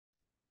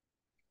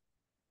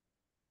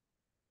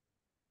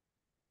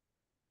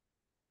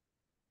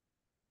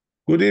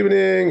Good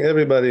evening,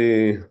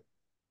 everybody.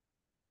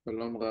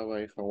 Shalom,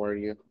 Rabbi. How are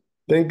you?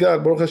 Thank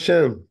God, Baruch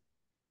Hashem.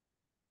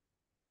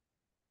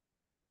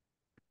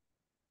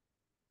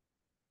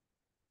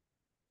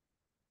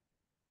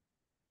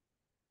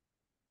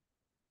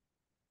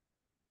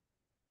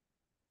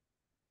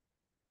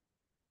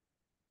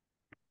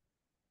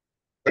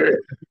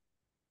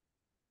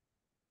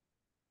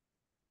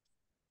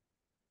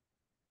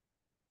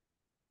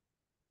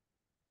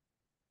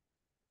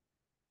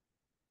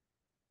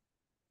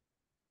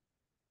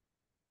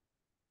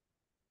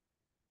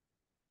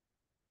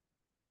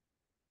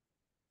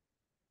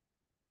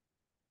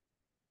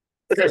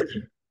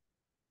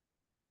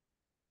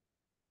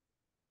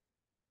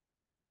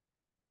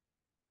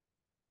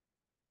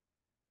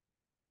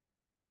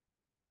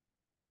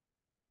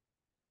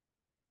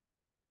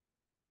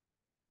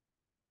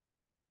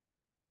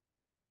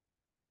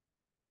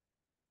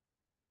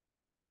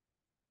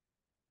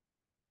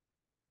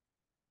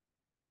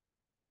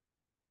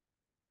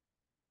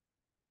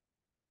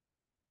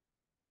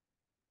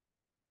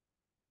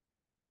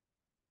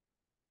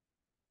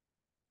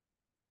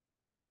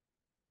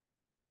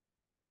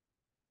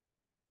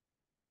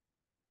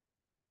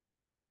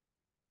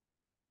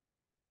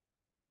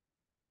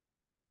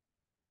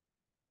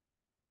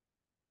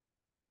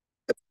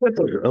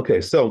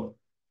 Okay, so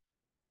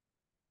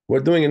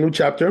we're doing a new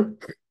chapter.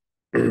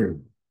 This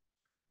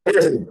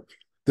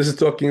is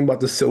talking about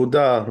the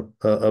Seudah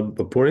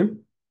of Purim.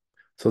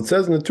 So it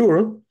says in the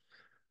Torah,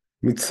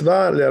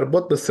 מצווה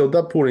להרבות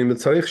בסעודה פורים,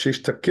 וצריך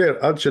שישתכר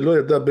עד שלא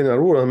ידע בן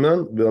ארור המן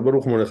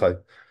וברוך מרדכי.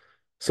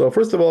 So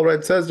first of all, right,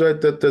 it says,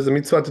 right, that there's a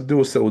mitzvah to do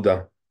a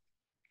Seudah.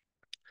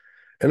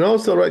 And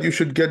also, right, you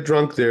should get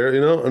drunk there,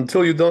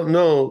 until you don't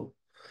know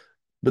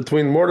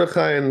between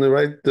Mordechai and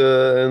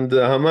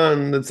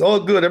Haman. It's all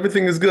good.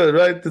 Everything is good,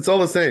 right? It's all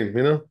the same.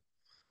 You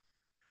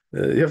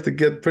have to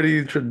get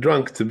pretty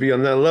drunk to be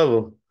on that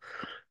level.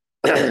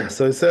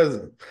 So it says,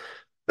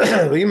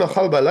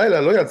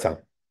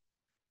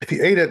 if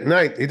he ate at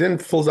night, he didn't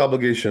fulfill his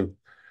obligation.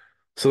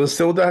 So the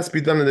seudah has to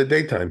be done in the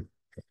daytime.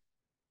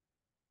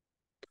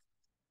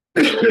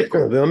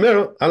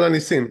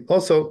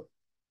 Also,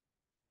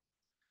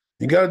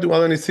 you got to do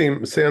al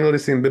nisim. Say al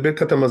nisim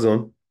bebirkat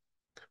hamazon.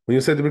 When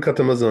you say the birkat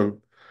hamazon,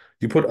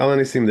 you put al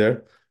nisim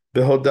there.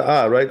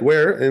 Behoda'ah, right?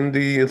 Where in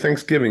the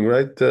Thanksgiving,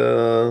 right?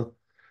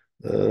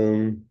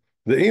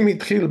 ואם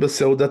התחיל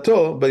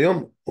בסעודתו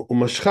ביום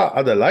ומשכה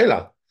עד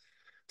הלילה.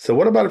 So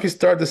what about if you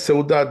start the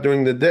seudah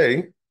during the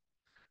day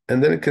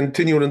and then it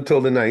continued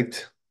until the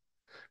night?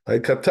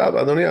 כתב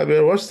אדוני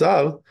בראש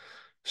ז"ל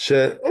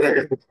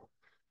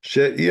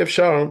שאי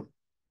אפשר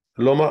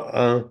לומר,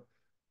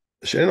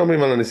 שאין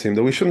אומרים על הניסים,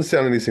 that we shouldn't say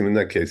על הניסים in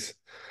that case.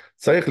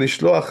 צריך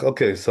לשלוח,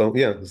 okay, so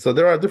yeah, so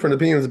there are different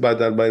opinions about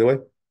that, by the way.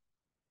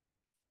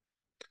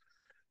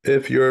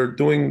 If you're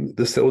doing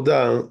the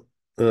seudah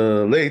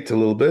late a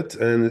little bit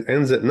and it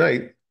ends at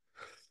night,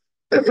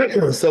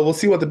 so we'll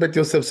see what the Bet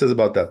Yosef says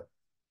about that.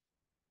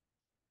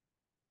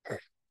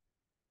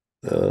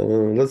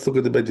 Let's look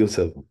at the Bet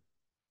Yosef.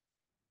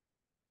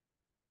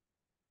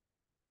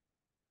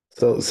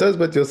 So it says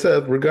Bet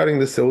Yosef regarding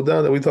the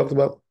Seudah that we talked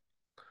about.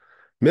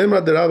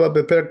 Memra derava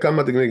beper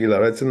kama de Megillah,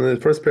 right? It's in the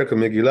first parak of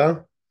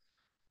Megillah,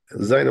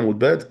 Zayin Amud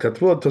Bet,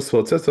 Katvu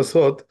Tosfot, says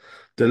Tosfot,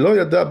 the lo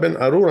yada ben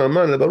Arur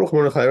Haman leBaruch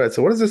Mordechai, right?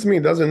 So what does this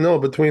mean? Doesn't know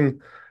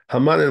between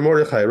Haman and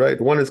Mordechai, right?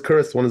 One is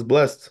cursed, one is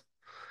blessed.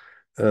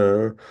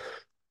 Also,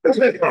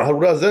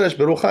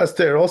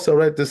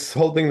 right, this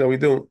whole thing that we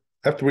do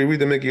after we read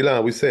the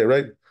Megillah, we say,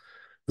 right?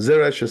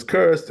 Zeresh is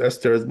cursed,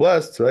 Esther is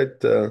blessed, right?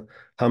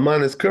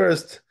 Haman is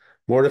cursed,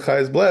 Mordechai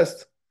is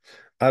blessed.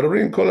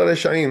 Arurim kol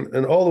reshaim,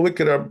 and all the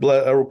wicked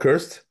are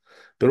cursed.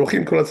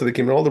 Beruchim kol tzadikim,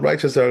 and all the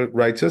righteous are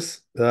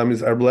righteous,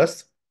 are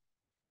blessed.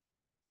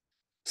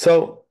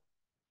 So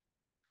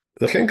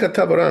the Chen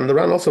Katav Ran, the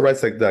Ran also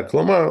writes like that.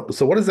 Klomar,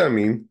 so what does that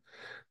mean?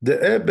 The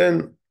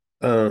Eben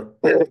Arur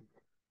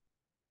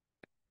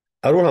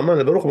Haman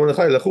leBaruch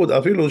Mordechai lechud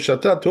afilu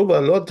shata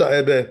tova lo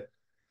ta'ebe.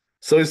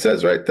 So he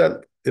says, right,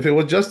 that if it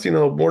was just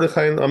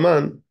Mordechai and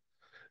Haman,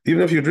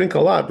 even if you drink a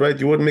lot, right,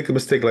 you wouldn't make a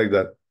mistake like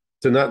that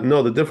to not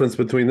know the difference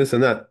between this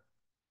and that.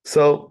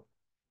 So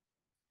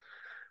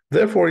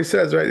therefore, he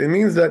says, right, it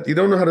means that you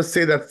don't know how to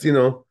say that,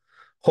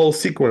 whole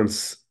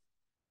sequence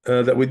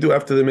that we do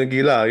after the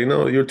Megillah.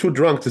 You're too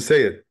drunk to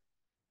say it.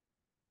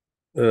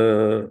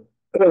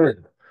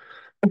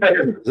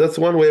 That's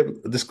one way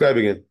of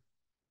describing it.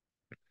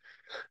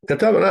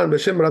 Katav Ran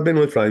b'Shem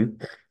Rabbeinu Ephraim.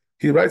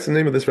 He writes the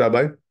name of this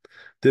rabbi.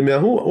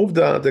 Demiahu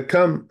uvda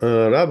dekam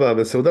Rabba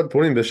b'Seudat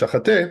Purim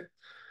b'Shachateh.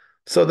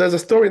 So there's a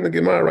story in the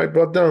Gemara, right,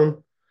 brought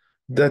down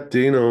that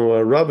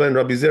Rabba and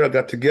Rabbi Zera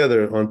got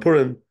together on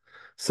Purim.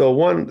 So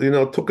one,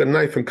 took a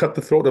knife and cut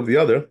the throat of the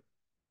other.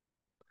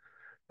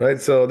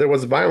 Right, so there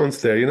was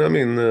violence there. What I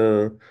mean?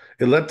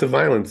 It led to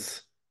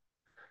violence.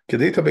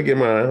 Kedita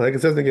beGemara, like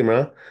it says in the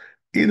Gemara.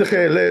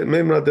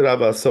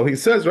 So he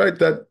says, right,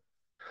 that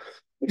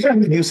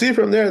you see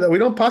from there that we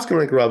don't paskin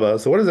like Rava.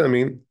 So what does that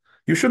mean?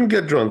 You shouldn't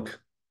get drunk,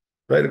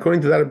 right?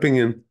 According to that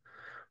opinion.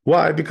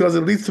 Why? Because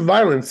it leads to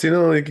violence. You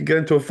can get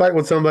into a fight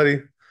with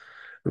somebody,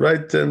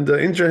 right, and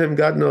injure him,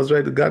 God knows,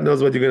 right? God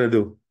knows what you're going to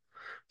do.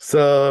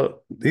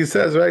 So he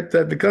says, right,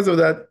 that because of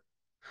that,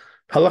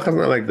 halacha is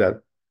not like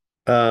that.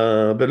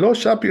 Belo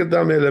shapi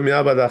adam ele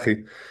mi'avad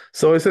achi.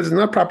 So he says it's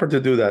not proper to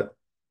do that,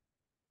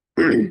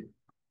 to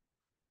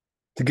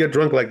get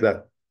drunk like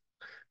that.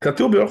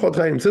 Katuv be'orchot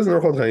chaim, it says in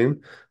Orchot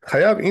Chaim,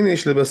 chayav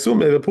inish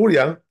lebasume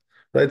bepuria,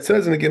 right? It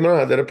says in the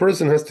Gemara that a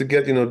person has to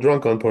get,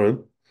 drunk on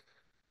Purim.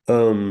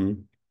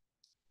 Um,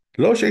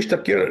 לא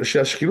שישתכר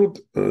שהשכרות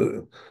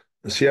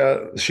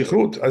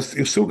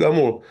סוג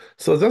אמור.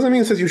 So it doesn't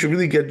mean it says you should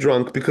really get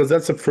drunk because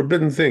that's a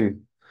forbidden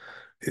thing.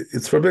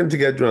 It's forbidden to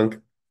get drunk.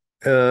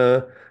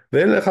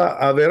 ואין לך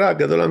עבירה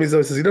גדולה מזו.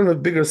 It says you don't have a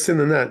bigger sin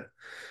than that.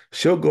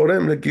 שהוא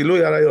גורם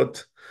לגילוי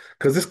עריות.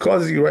 Because this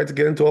causes you, right, to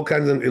get into all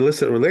kinds of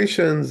illicit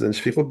relations and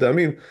שפיכות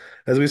דמים.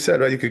 As we said,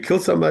 right, you could kill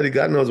somebody,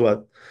 God knows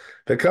what.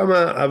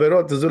 וכמה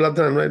עבירות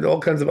זולתן, right, all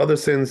kinds of other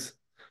sins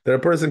that a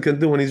person can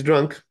do when he's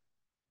drunk.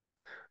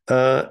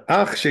 So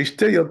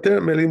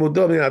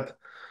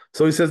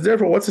he says,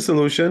 therefore, what's the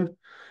solution?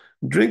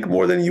 Drink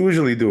more than you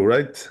usually do,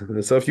 right?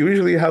 So if you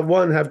usually have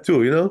one, have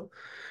two,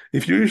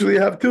 If you usually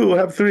have two,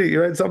 have three,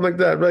 right? Something like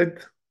that, right?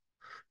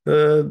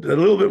 A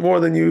little bit more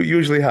than you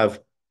usually have.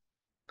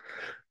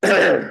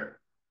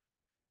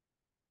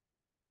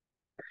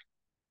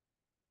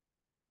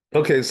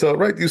 Okay, so,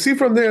 right, you see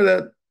from there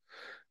that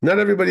not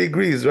everybody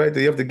agrees, right?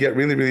 That you have to get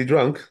really, really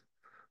drunk,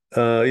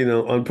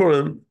 on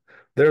Purim.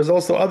 There's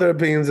also other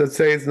opinions that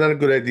say it's not a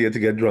good idea to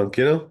get drunk.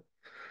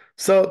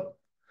 So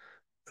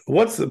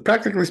what's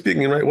practically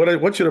speaking, right?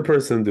 What should a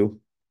person do,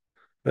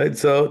 right?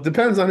 So it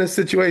depends on his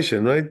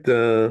situation, right?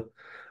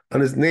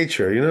 On his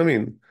nature, you know what I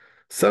mean?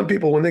 Some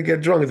people, when they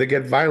get drunk, they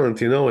get violent,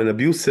 and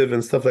abusive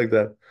and stuff like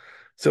that.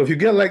 So if you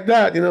get like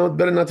that, it's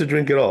better not to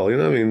drink at all, you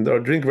know what I mean? Or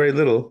drink very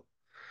little,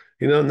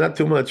 not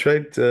too much,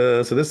 right?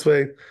 So this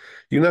way,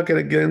 you're not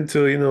going to get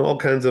into, all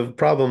kinds of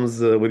problems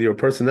with your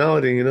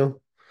personality,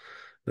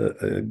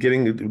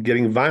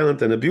 getting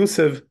violent and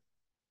abusive,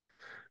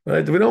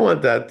 right? We don't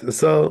want that.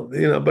 So,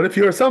 but if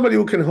you're somebody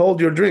who can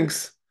hold your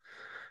drinks,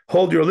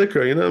 hold your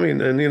liquor, you know what I mean?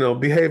 And,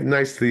 behave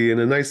nicely in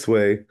a nice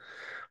way.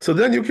 So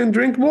then you can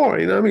drink more,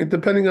 you know what I mean?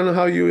 Depending on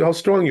how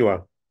strong you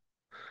are.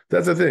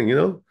 That's the thing.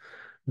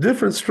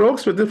 Different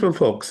strokes for different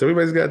folks.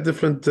 Everybody's got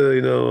different,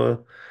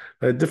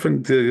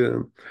 different,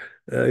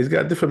 he's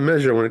got different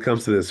measure when it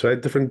comes to this,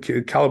 right? Different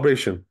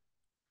calibration,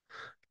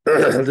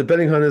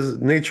 depending on his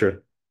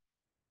nature.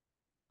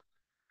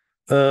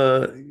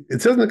 Uh,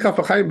 it says in the Kaf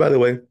HaChaim, by the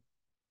way,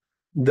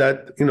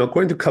 that,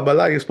 according to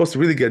Kabbalah, you're supposed to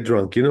really get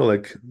drunk,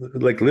 like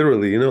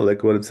literally,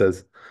 like what it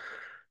says.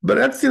 But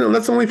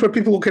that's only for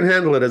people who can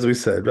handle it, as we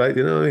said, right?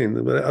 You know what I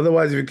mean? But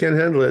otherwise, if you can't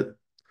handle it,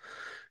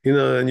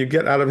 and you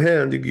get out of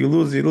hand, you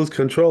lose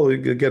control,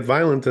 you get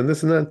violent and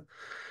this and that,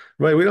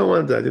 right? We don't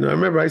want that. I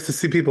remember I used to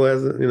see people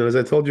as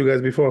I told you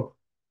guys before.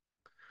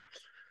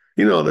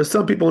 There's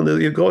some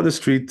people you go in the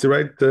street,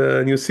 right?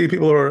 And you see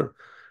people who are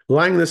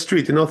lying in the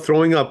street,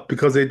 throwing up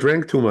because they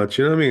drank too much.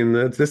 You know what I mean?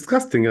 It's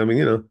disgusting. I mean,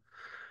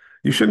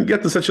 you shouldn't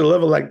get to such a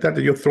level like that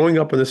you're throwing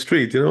up in the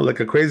street, like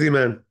a crazy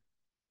man.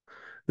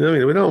 You know what I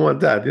mean? We don't want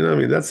that. You know what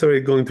I mean? That's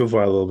already going too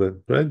far a little bit,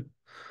 right?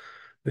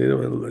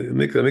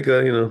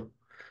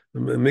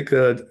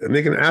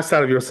 Make an ass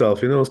out of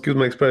yourself. Excuse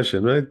my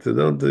expression, right?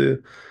 Don't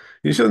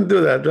you shouldn't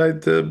do that,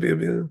 right?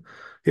 You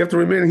have to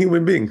remain a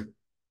human being,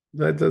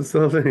 right? That's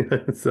the thing.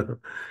 So,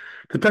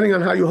 depending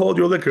on how you hold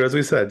your liquor, as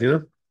we said.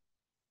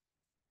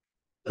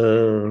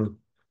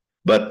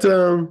 But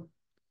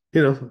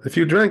if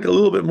you drank a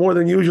little bit more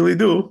than you usually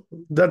do,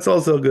 that's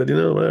also good.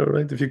 Whatever,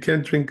 right? If you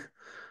can't drink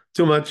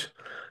too much,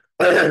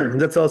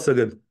 that's also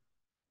good.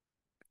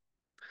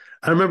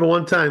 I remember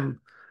one time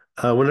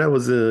when I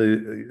was a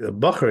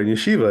bacher in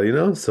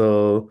yeshiva,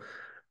 so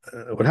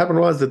what happened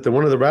was that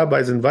one of the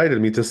rabbis invited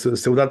me to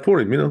Seudat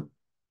Purim,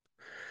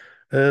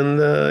 and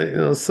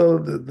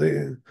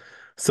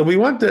so we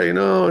went there,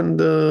 and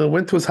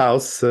went to his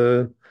house,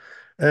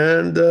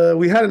 and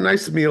we had a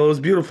nice meal. It was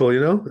beautiful,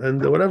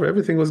 and whatever,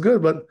 everything was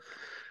good, but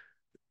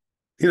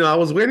I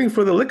was waiting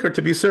for the liquor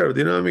to be served,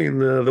 you know what I mean,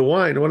 the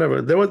wine,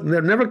 whatever.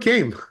 There never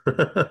came.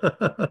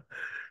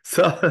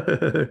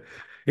 So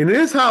in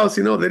his house,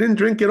 they didn't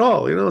drink at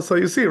all, So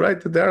you see,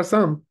 right, that there are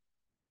some,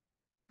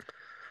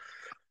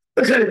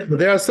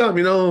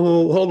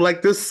 who hold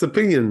like this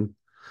opinion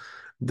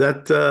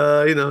that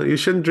you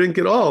shouldn't drink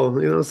at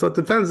all. So it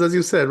depends, as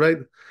you said, right?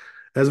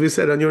 As we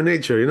said, on your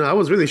nature. I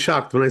was really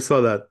shocked when I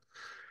saw that.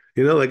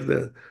 Like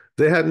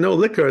they had no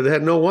liquor, they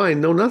had no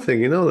wine, no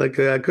nothing. Like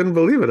I couldn't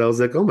believe it. I was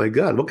like, oh my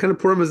God, what kind of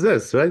Purim is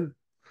this, right?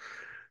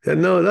 They had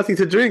nothing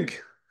to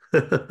drink.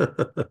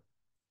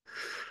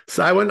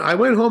 So I went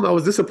home. I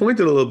was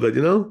disappointed a little bit.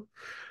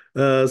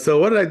 So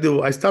what did I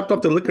do? I stopped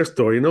up the liquor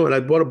store, and I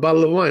bought a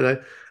bottle of wine.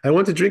 I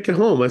went to drink it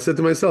home. I said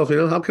to myself,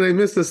 how can I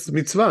miss this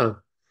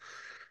mitzvah?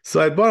 So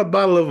I bought a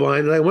bottle of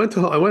wine and I went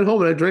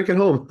home and I drank it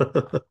home.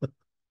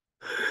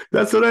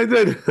 That's what I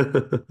did.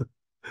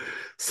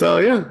 So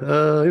yeah,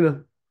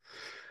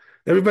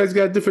 everybody's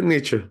got a different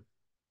nature.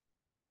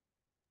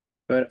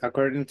 But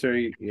according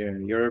to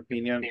your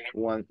opinion,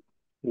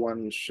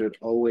 one should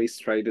always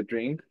try to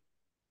drink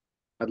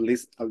at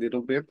least a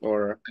little bit,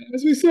 or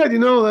As we said,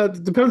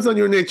 that depends on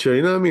your nature.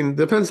 I mean,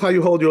 depends how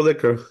you hold your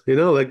liquor.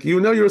 Like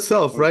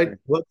yourself, right?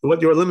 okay,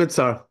 What your limits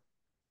are.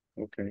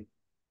 okay,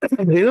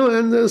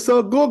 And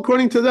so go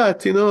according to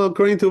that.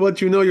 According to what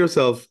you know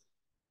yourself.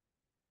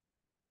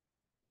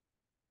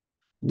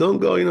 Don't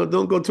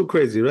go too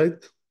crazy,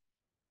 right?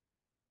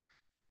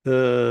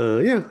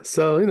 Yeah.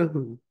 So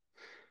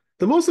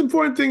the most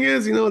important thing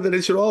is that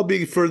it should all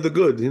be for the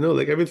good.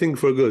 Like everything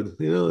for good.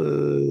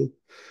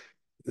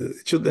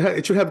 It should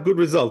have good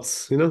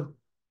results.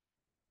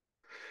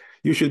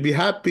 You should be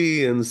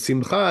happy and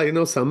simcha,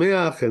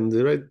 sameach, and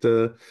right,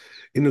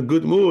 in a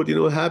good mood,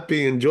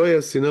 happy and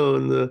joyous,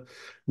 and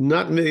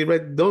not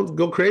right. Don't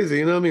go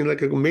crazy, I mean,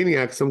 like a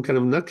maniac, some kind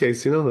of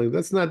nutcase, like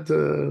that's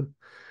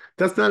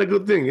not a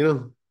good thing,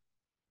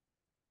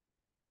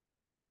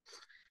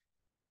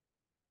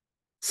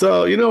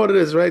 So you know what it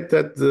is, right?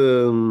 That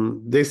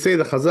they say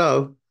the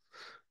Chazal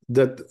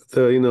that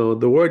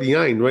the word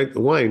yain, right,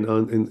 wine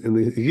in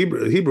the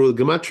Hebrew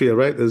gematria,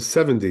 right, is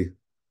 70.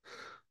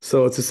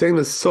 So it's the same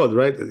as sod,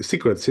 right?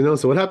 Secrets,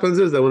 So what happens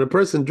is that when a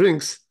person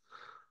drinks,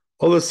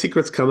 all those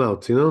secrets come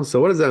out, So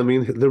what does that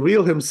mean? The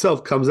real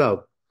himself comes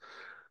out,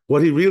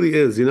 what he really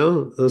is,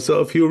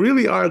 So if you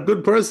really are a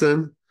good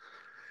person,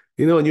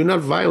 and you're not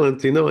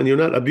violent, and you're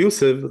not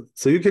abusive,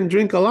 so you can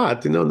drink a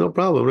lot, no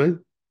problem, right?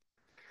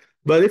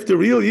 But if the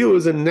real you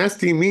is a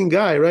nasty, mean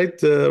guy, right?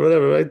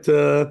 Whatever, right?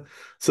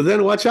 So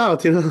then watch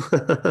out,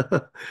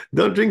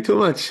 Don't drink too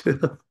much.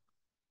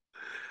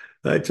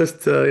 I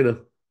just,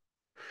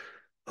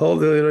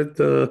 hold,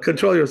 right,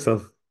 control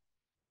yourself.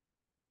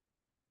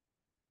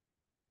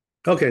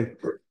 Okay.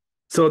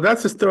 So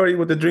that's the story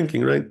with the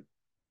drinking, right?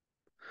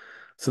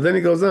 So then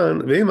he goes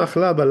on,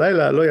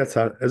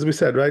 as we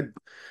said, right?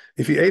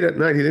 If he ate at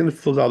night, he didn't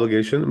fulfill the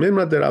obligation.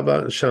 Mimra de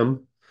Rabba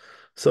Sham.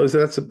 So he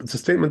said it's a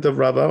statement of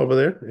Rabba over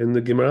there in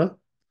the Gemara.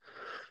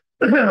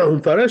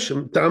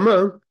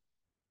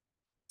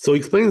 So he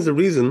explains the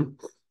reason.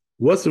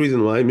 What's the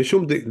reason why?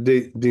 Mishum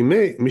de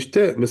me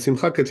mishte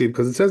mesimcha kativ,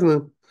 because it says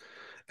in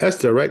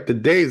Esther, right, the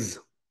days,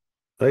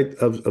 right,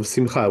 of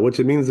simcha, which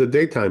it means the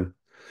daytime.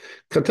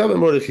 Katav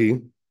Mordechai,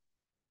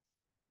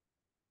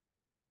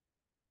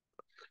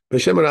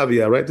 B'Shem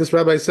Ravia, right? This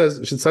rabbi says,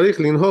 "Shetzarich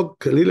linhog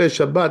lile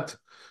Shabbat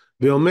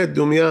ve'omed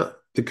dumya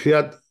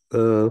tikriat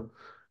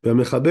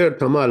ve'mechaber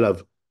tama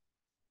alav."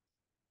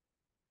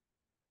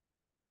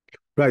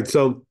 Right.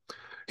 So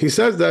he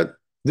says that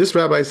this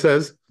rabbi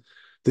says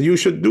that you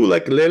should do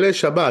like Lele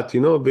Shabbat,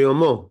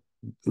 ve'omo.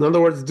 In other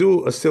words,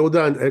 do a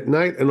seudah at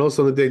night and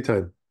also in the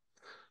daytime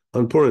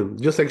on Purim,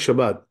 just like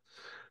Shabbat,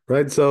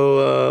 right?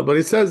 So, but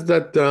he says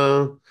that,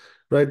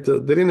 right? They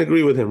didn't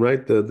agree with him,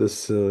 right?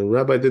 This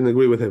rabbi didn't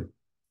agree with him.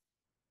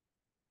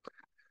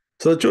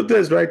 So the truth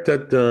is, right,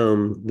 that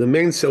the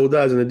main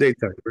seudah is in the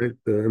daytime, right,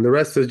 and the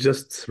rest is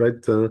just right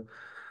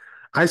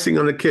icing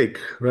on the cake,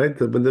 right.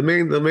 But the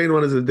main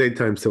one is the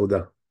daytime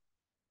seudah.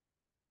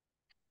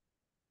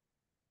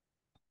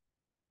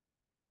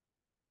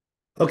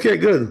 Okay,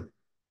 good.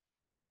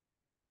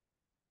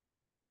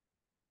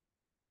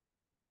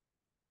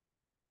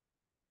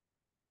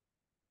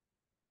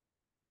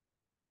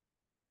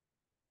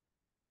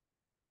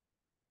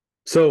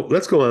 So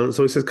let's go on.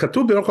 So he says,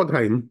 "Katuv be'orchot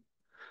haim."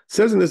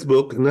 Says in this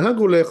book,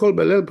 "Nahagu le'echol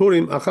b'leil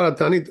Purim achar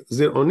tanit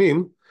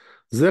zir'onim,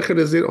 zecher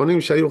zir'onim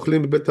shayu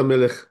ochlim b'beit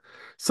hamelech."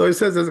 So he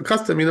says there's a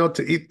custom,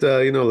 to eat,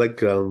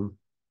 like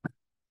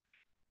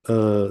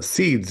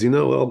seeds,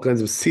 all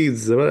kinds of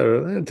seeds,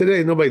 whatever.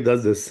 Today nobody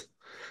does this.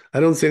 I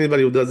don't see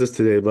anybody who does this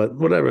today, but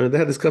whatever. They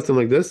had this custom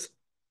like this.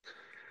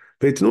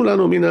 ויתנו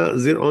לנו מן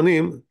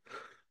הזרעונים,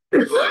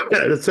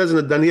 it says in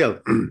the Daniel.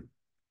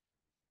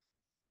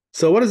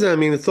 So what does that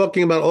mean? It's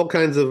talking about all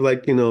kinds of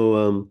like,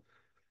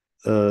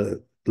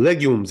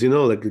 legumes,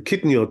 like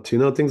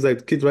kitniot, things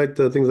like right,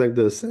 things like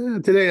this.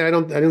 Today I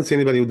didn't see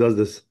anybody who does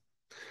this.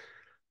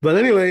 But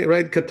anyway,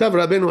 right, כתב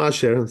רבנו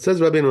אשר,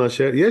 says רבנו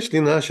אשר, יש לי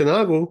נאה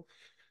שנהגו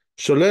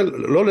שולל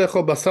לא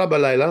לאכול בשר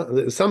בלילה,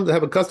 some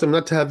have a custom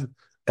not to have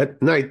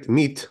at night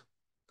meat,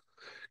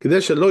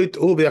 כדי שלא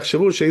יטעו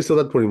ויחשבו שהיא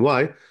סעודת פורים.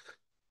 Why?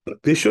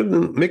 They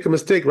shouldn't make a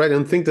mistake, right,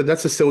 and think that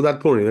that's a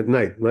seudat Purim at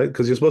night, right?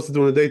 Because you're supposed to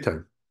do it in the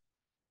daytime.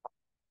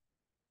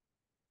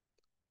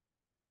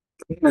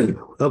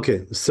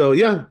 Okay, so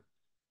yeah.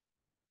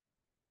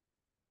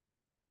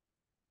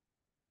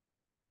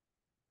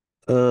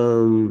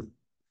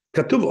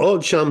 כתוב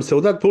עוד שם,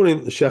 סעודת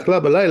פורים שאכלה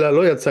בלילה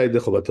לא יצא ידי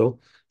חובתו.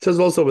 It says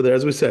also over there,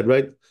 as we said,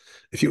 right?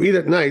 If you eat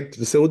at night,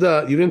 the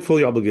סעודה, you didn't fulfill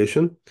your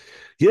obligation.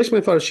 יש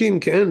מפרשים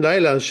כאין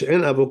לילה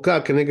שאין אבוקה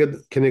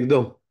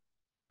כנגדו.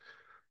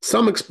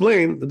 Some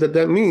explain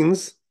that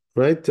means,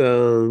 right,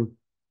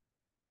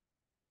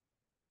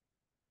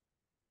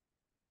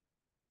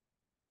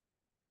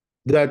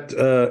 that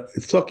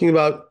it's talking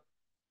about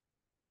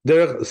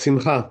derech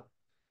simcha,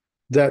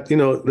 that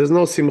there's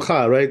no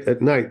simcha, right,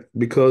 at night,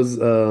 because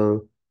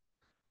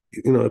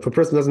if a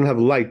person doesn't have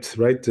light,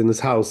 right, in his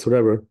house,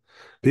 whatever.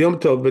 ביום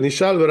טוב,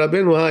 ונשאל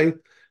ורבנו היי,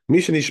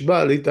 מי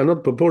שנשבע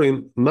להתענות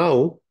בפורים,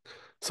 מהו?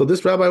 So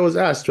this rabbi was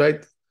asked,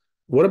 right?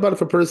 What about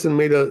if a person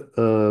made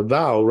a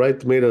vow,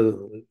 right? Made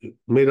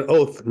an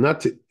oath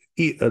not to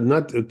eat,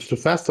 not to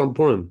fast on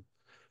Purim.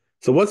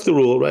 So what's the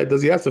rule, right?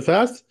 Does he have to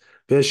fast?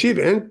 V'yashiv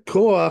en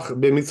koach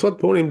b'mitzvot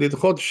Purim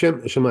lidchot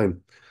shemaim.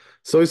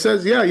 So he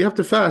says, yeah, you have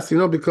to fast,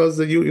 because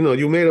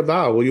you made a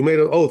vow or you made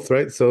an oath,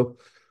 right? So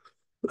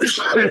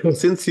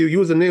since you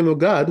use the name of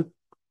God,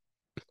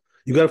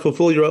 you got to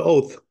fulfill your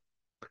oath.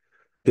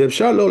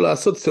 ואפשר לו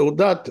לעשות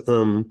סעודת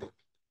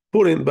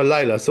Purim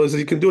בלילה. So he says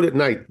you can do it at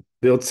night.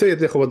 ויוצא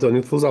ידי חובתו, and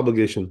he fulfills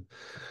obligation.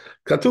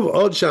 כתוב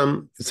עוד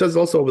שם, it says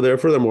also over there,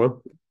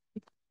 furthermore,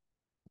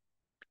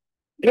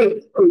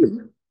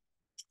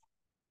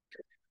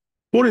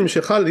 Purim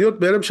שחל להיות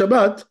בערב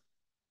שבת,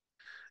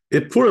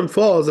 if Purim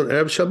falls on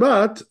Erev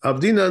Shabbat,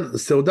 Avdinan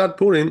Seudat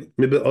Purim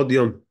מבעוד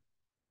יום.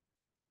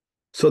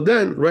 So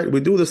then, right, we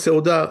do the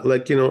Seudah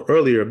like,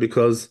 earlier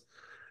because,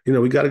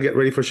 we got to get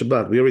ready for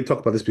Shabbat. We already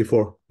talked about this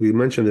before. We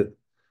mentioned it.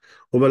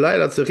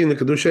 ובלילה צריכים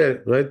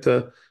לקדושה, right?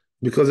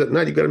 Because at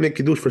night you got to make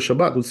kiddush for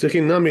Shabbat.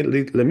 וצריכים נמי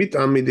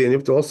למטעם מדי, and you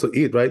have to also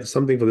eat, right?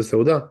 Something for the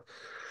Seudah,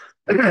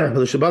 for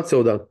the Shabbat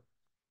Seudah.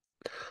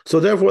 So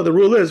therefore the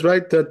rule is,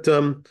 right, that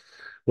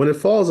when it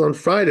falls on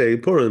Friday,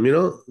 Purim,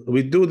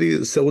 we do the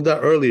Seudah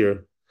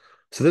earlier.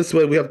 So this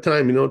way we have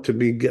time, to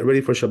get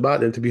ready for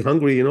Shabbat and to be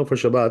hungry, for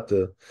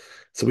Shabbat,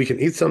 so we can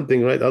eat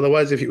something, right?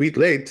 Otherwise, if you eat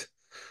late,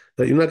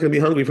 that you're not going to be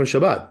hungry for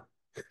Shabbat.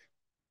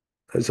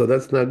 And so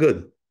that's not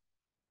good.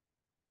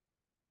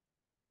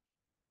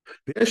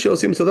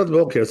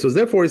 So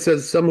therefore, he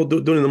says some will do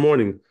it in the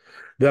morning.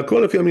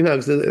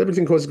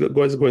 Everything goes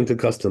according to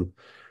custom.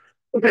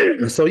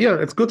 So yeah,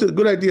 it's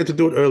good idea to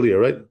do it earlier,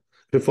 right?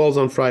 If it falls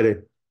on Friday.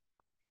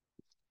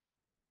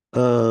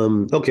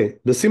 Okay.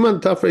 The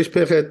Siman Tafresh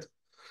Pechet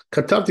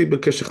Katavti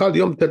b'keshechal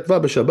yom tetva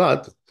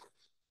b'Shabbat.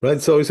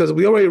 Right. So he says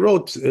we already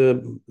wrote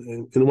in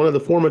one of the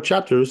former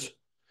chapters,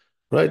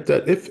 right,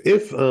 that if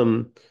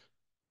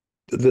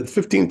the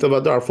 15th of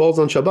Adar falls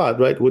on Shabbat,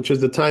 right, which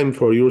is the time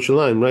for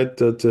Yerushalayim, right,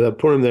 to have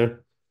Purim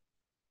there.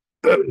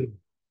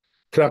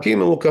 Krakim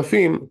and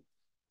Mukafim,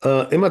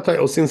 Imatai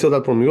Osin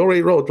Seudat Purim. We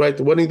already wrote, right,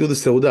 when do you do the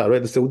Seudah,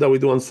 right? The Seudah we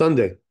do on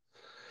Sunday.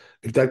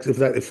 If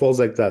it falls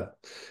like that.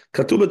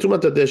 Katuba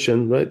Tumat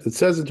Adeshen, right? It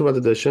says in Tumat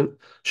Adeshen,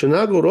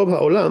 Shenagu Rov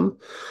HaOlam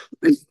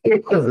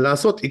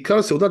Lasot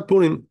Ikar Seudat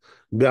Purim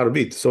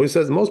Be'arbit. So he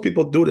says most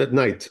people do it at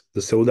night,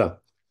 the Seudah.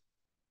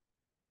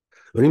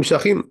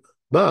 V'nimshachim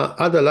ba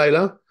ad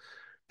halayla.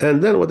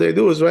 And then what they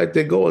do is, right,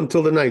 they go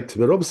until the night.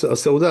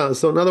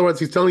 So in other words,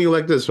 he's telling you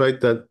like this, right,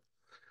 that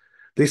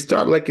they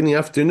start like in the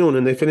afternoon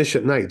and they finish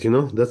at night,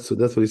 That's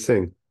what he's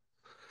saying.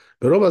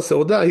 He says most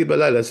of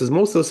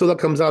the Seudah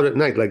comes out at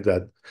night like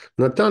that.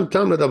 Natan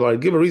tam ladavar.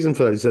 Give a reason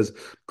for that. He says,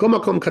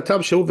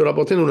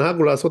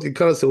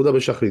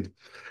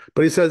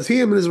 but he says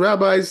he and his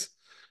rabbis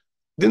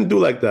didn't do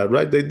like that,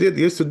 right? They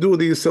used to do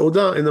the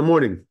Seudah in the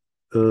morning.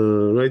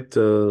 Right?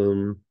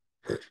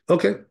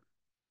 Okay.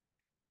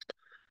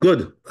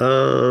 Good.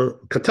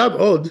 Katab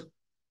Od,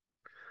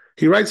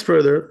 he writes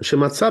further,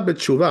 Shematza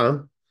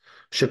b'tshuva,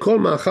 shekol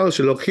ma'achal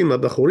shelochim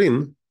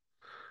ha'bachurim.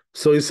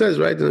 So he says,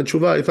 right, in the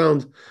tshuva, he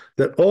found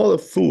that all the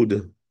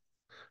food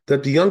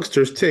that the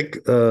youngsters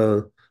take,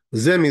 right,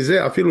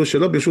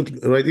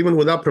 even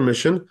without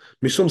permission,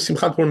 mishum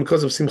simchat purim,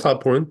 because of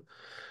simchat purim,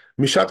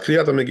 mishat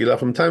kriyat megillah,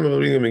 from time of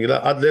reading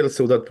megillah, ad leil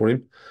seudat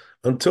purim,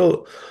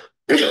 until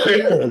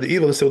the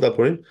eve of the seudat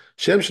purim,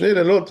 shem shnei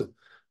leilot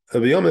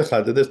b'yom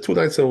echad, there's 2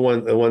 nights in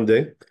one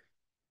day,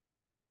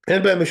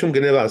 and by mishum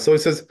geneva. So he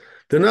says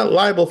they're not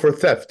liable for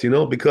theft,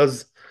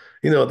 because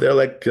they're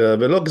like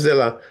velo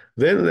gzela.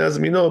 Then as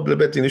we know,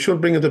 you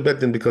shouldn't bring him to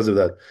betin because of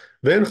that.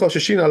 Then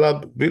choshishin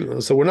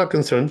alab, so we're not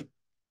concerned.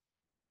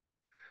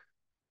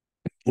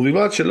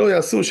 Right?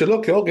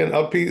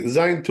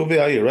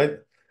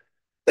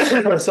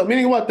 So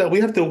meaning what? That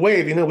we have to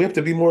waive, we have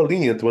to be more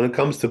lenient when it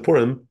comes to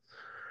Purim,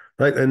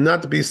 right? And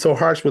not to be so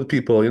harsh with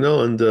people,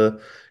 and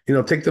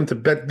take them to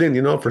bet din,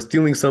 for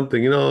stealing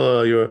something,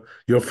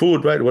 your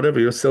food, right? Whatever,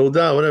 your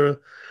soda, whatever.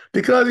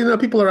 Because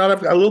people are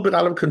a little bit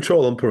out of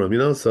control on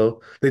Purim,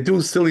 so they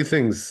do silly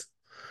things.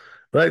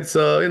 Right?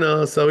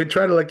 So, so we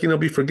try to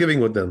be forgiving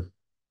with them.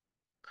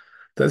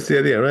 That's the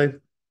idea, right?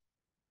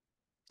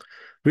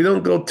 We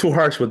don't go too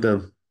harsh with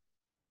them.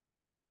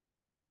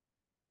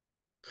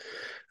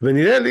 So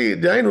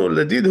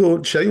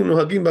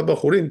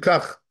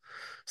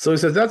he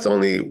says that's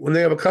only when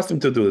they have a custom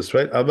to do this,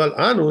 right? Aval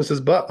anu, he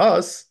says, but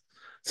us,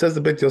 says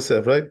the Beit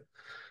Yosef, right?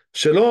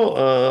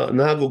 Shelo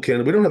nahagu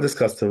ken, we don't have this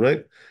custom,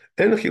 right?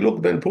 En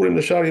chiluk ben Purim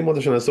l'shar yimot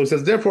hashana. So he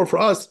says, therefore, for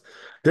us,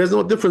 there's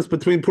no difference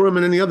between Purim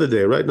and any other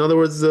day, right? In other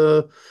words,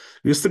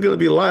 you're still going to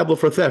be liable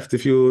for theft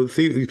if you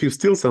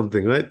steal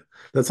something, right?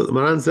 That's what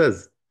Maran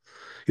says.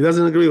 He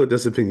doesn't agree with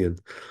this opinion.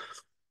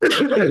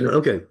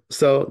 Okay,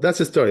 so that's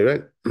his story,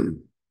 right?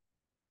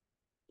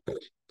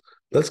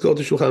 Let's go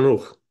to Shulchan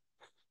Aruch.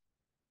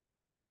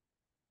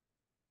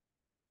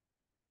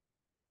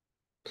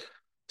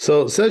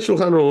 So says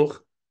Shulchan Aruch,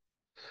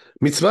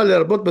 mitzvah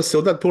le'arbot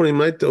b'seudat Purim,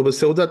 right? Or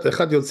b'seudat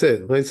echad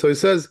yotzeh, right? So he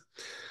says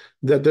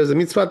that there's a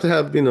mitzvah to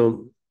have,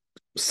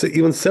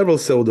 even several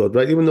seudot,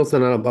 right? Even though it's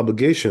not an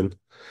obligation.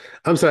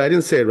 I'm sorry, I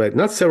didn't say it right.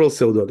 Not several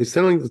seudot. He's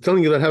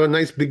telling you that have a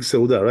nice big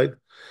seudah, right?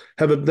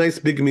 Have a nice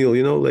big meal,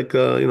 like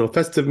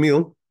festive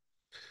meal.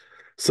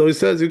 So he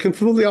says you can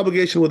fulfill the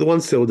obligation with one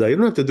seudah. You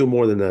don't have to do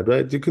more than that,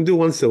 right? You can do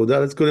one seudah.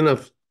 That's good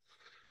enough,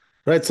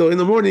 right? So in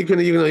the morning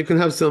you can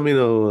have some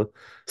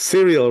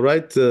cereal,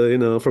 right?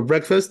 For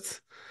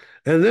breakfast,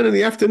 and then in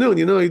the afternoon,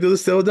 you do the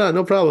seudah,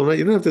 no problem, right?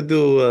 You don't have to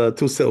do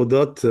two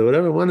seudot,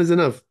 whatever. One is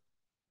enough.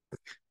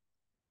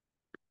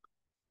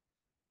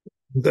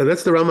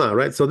 That's the Ramah,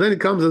 right? So then it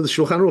comes in the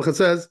Shulchan Aruch. It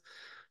says,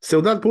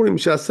 "Seudat Purim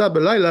she'asa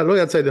belayla lo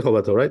yatzai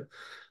dechovato." Right?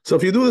 So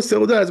if you do the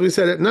seudah, as we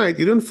said, at night,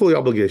 you didn't fulfill your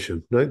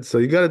obligation, right? So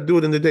you got to do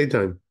it in the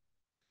daytime.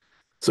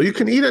 So you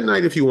can eat at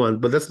night if you want,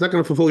 but that's not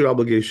going to fulfill your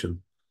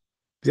obligation.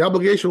 The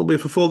obligation will be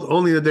fulfilled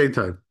only in the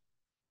daytime.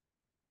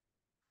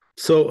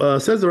 So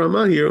says the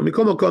Ramah here,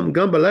 "Mikol makom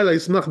gam balayla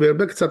yismach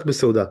ve'yarbeh k'tzat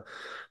b'seudah."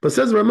 But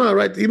says Ramah,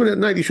 right? Even at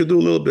night, you should do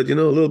a little bit, a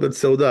little bit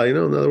seudah. In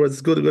other words,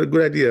 it's good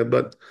idea.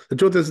 But the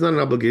truth is, it's not an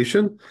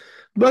obligation.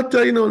 But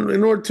in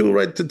order to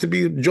right to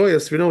be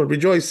joyous,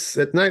 rejoice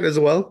at night as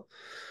well.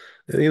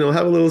 Have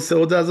a little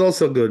seudah is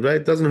also good,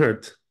 right? Doesn't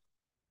hurt.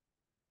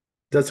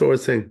 That's what we're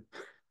saying.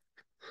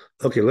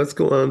 Okay, let's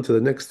go on to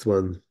the next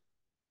one.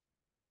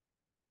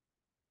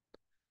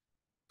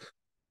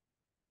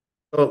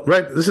 Oh,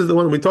 right. This is the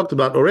one we talked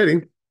about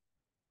already.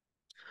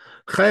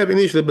 Chayav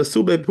inish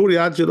lebasube puri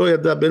ad shelo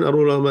yada ben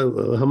arur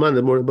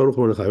haman baruch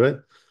Mordechai, right?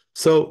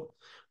 So,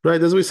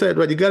 right, as we said,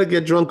 right, you got to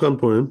get drunk on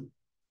Purim,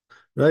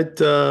 right?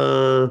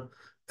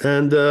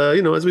 And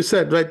as we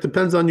said, right,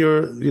 depends on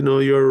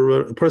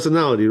your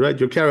personality, right,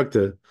 your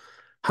character,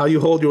 how you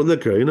hold your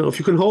liquor. If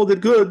you can hold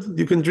it good,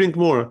 you can drink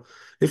more.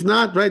 If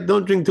not, right,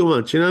 don't drink too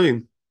much. You know what I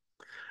mean?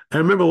 I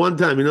remember one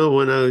time,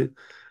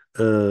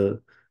 uh,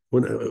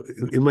 when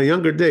in my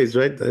younger days,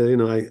 right,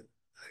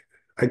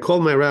 I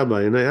called my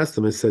rabbi and I asked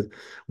him. I said,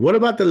 "What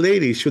about the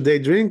ladies? Should they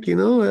drink?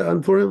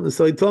 On Purim?"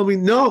 So he told me,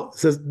 "No." He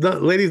says, "No,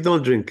 ladies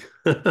don't drink."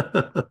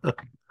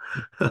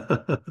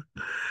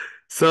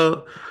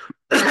 So,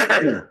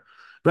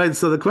 right.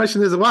 So the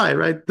question is why,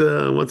 right?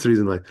 What's the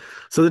reason why?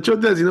 So the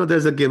truth is,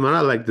 there's a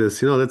Gemara like this,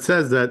 that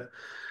says that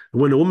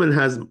when a woman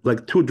has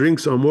like two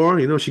drinks or more,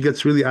 she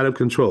gets really out of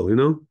control.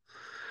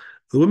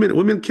 The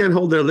women can't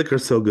hold their liquor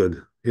so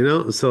good.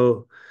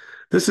 So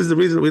this is the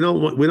reason we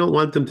don't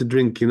want them to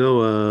drink,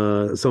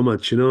 so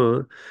much.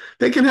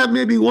 They can have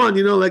maybe one,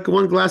 like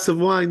one glass of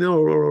wine,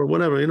 or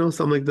whatever,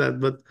 something like that.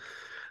 But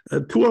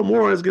two or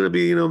more is going to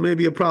be,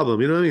 maybe a problem.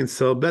 You know what I mean?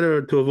 So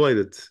better to avoid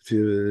it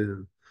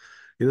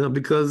if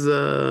because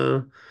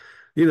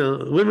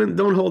women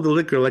don't hold the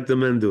liquor like the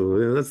men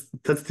do.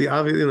 That's the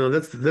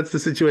obvious. That's the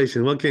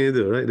situation. What can you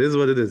do, right? It is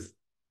what it is.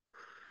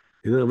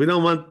 We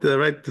don't want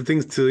the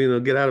things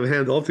to get out of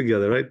hand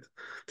altogether, right?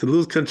 To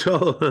lose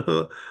control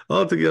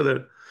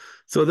altogether.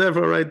 So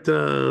therefore, right,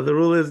 the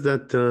rule is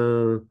that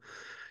the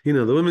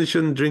women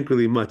shouldn't drink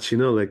really much,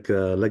 like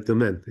the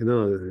men.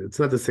 It's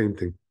not the same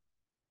thing.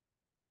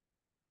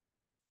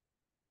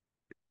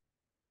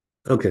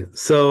 Okay,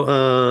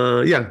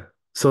 so yeah,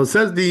 so it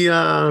says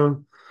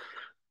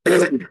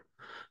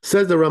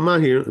says the Ramah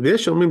here.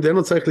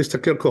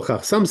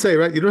 Some say,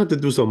 right, you don't have to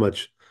do so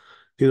much,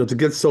 to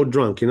get so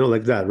drunk,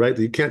 like that, right?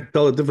 You can't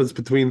tell the difference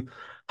between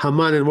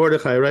Haman and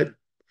Mordechai, right?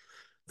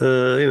 You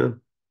know,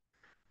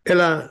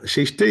 Ela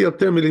sheishte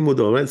yoter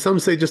milimudo, right? Some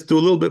say just do a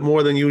little bit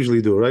more than you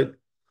usually do, right?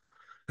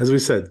 As we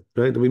said,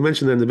 right? We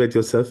mentioned that in the Beit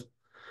Yosef.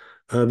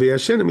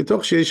 V'yashen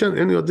mitoch sheishan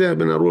en yodea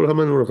ben arur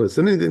Haman and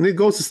Mordechai. And he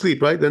goes to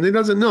sleep, right? And he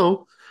doesn't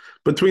know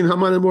between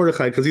Haman and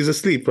Mordechai because he's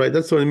asleep, right?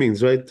 That's what it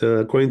means, right?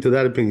 According to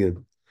that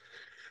opinion.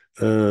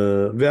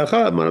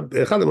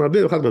 ואחד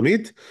המרבה ואחד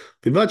ממית,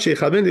 ובלבד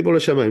שיכוון ליבו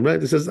לשמיים,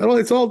 right? It says, oh,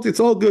 it's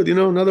all good,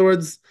 In other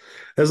words,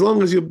 as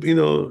long as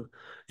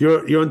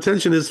your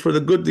intention is for the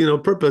good,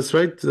 purpose,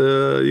 right?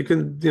 You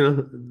can,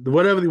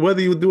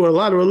 whether you do a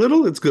lot or a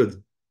little, it's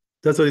good.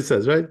 That's what he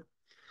says, right?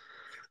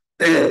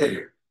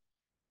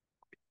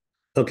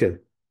 Okay.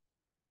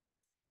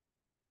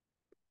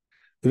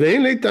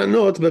 ואין לי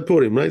טענות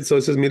בפורים, right? So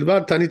it says,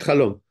 מלבד תענית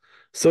חלום.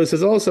 So it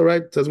says also,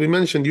 right, as we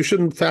mentioned, you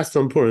shouldn't fast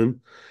on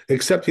Purim,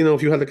 except,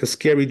 if you had like a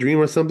scary dream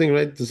or something,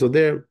 right? So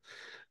there,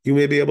 you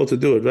may be able to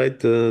do it, right?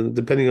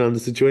 Depending on the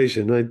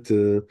situation, right?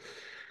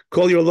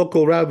 Call your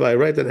local rabbi,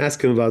 right, and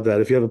ask him about that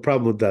if you have a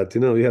problem with that.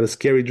 You had a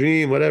scary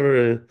dream,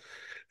 whatever,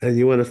 and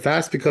you want to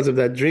fast because of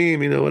that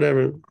dream,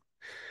 whatever.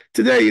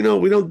 Today,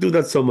 we don't do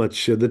that so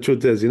much. The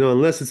truth is,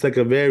 unless it's like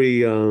a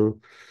very,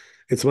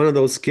 it's one of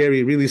those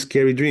scary, really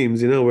scary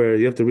dreams, where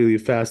you have to really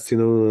fast,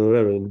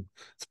 whatever.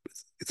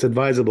 It's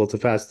advisable to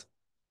fast.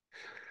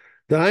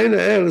 דהיינו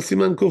הער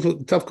סימן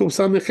תקס"ח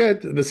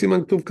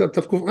וסימן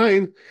תקע"ע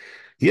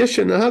יש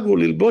שנהגו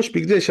ללבוש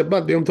בגדי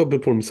שבת ביום טוב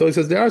בפורים. So he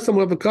says there are some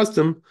who have a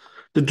custom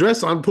to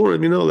dress on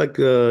Purim, like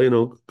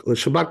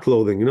Shabbat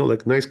clothing,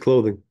 like nice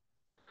clothing,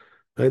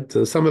 right?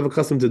 Some have a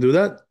custom to do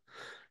that.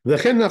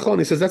 וכן נכון,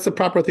 he says that's the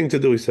proper thing to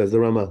do. He says the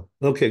Rama.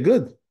 Okay,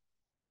 good.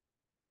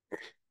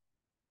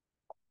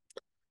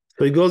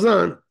 So he goes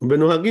on,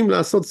 "Benohagim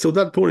la'asot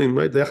seudat Purim,"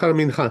 right? Le'achar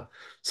mincha.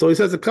 So he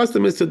says the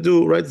custom is to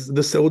do right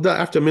the seudah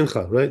after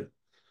mincha, right?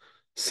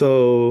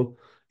 So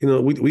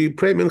we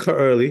pray mincha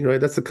early, right?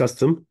 That's the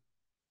custom,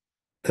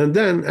 and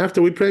then after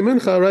we pray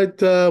mincha, right,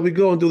 we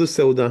go and do the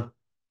seudah.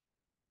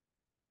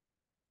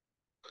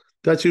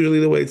 That's usually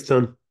the way it's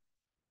done.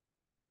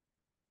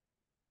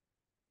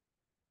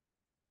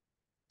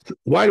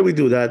 Why do we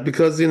do that?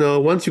 Because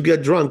once you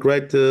get drunk,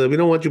 right, we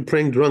don't want you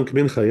praying drunk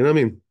mincha. You know what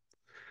I mean?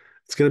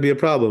 It's going to be a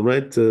problem,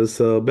 right?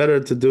 So better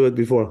to do it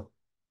before.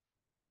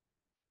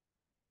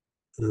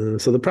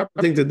 So the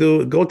proper thing to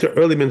do, go to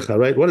early mincha,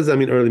 right? What does that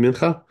mean, early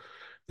mincha?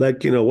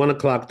 Like 1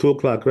 o'clock, 2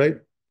 o'clock, right?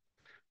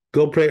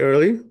 Go pray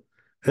early,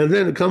 and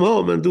then come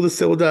home and do the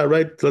seudah,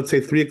 right? Let's say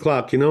 3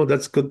 o'clock.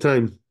 That's good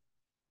time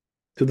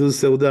to do the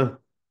seudah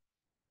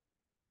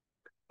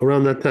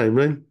around that time,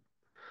 right?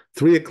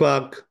 3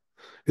 o'clock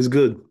is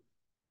good.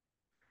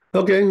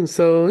 Okay,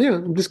 so yeah,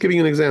 I'm just giving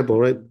you an example,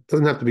 right? It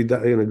doesn't have to be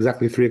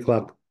exactly 3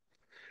 o'clock.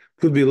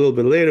 Could be a little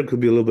bit later, could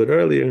be a little bit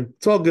earlier.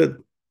 It's all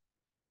good.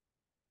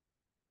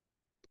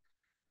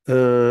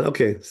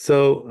 Okay,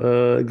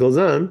 so it goes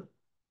on.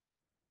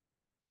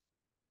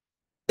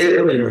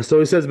 So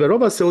he says,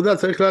 "Berova seudah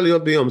tzarich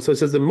liot biyom." So he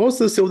says that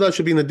most of the seudah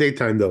should be in the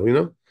daytime,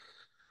 though.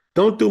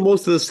 Don't do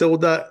most of the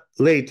seudah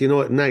late.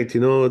 At night.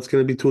 It's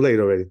going to be too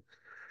late already.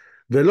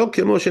 ולא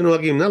כמו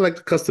שנוהגים, not like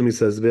the custom, he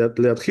says,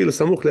 להתחיל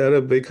סמוך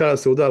לערב, בעיקר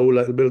הסעודה הוא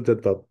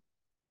בלתת.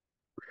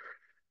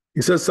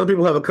 He says some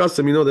people have a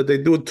custom, that they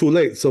do it too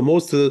late, so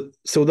most of the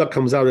seudah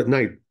comes out at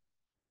night.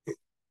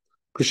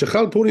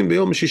 כשחל פורים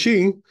ביום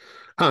שישי,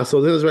 so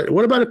that is right.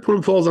 What about if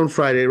Purim falls on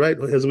Friday, right?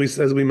 As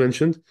we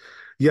mentioned,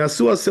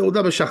 יעשו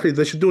הסעודה בשחרית,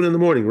 they should do it in the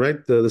morning,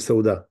 right? The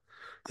seudah.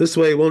 This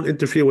way it won't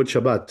interfere with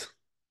Shabbat.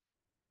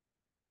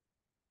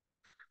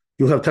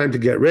 You'll have time to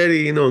get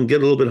ready, and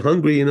get a little bit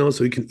hungry,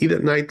 so you can eat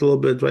at night a little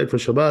bit, right, for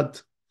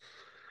Shabbat.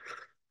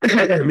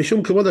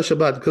 Mishum kavod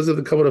Shabbat, because of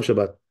the kavod of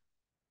Shabbat.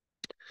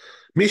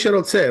 Misha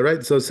רוצה,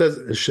 right? So it says,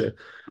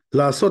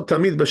 לעשות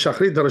תמיד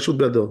בשחרית הרשות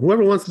בידו.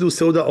 Whoever wants to do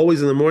seudah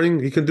always in the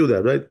morning, he can do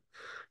that, right?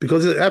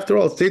 Because after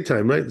all, it's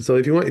daytime, right? So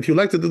if you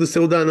like to do the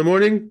seudah in the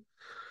morning,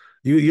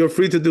 you're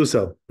free to do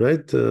so,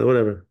 right?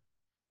 Whatever.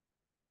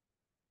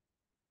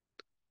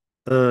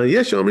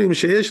 יש אומרים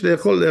שיש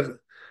לאכול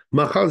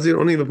מאכל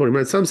זרעונים בפורים.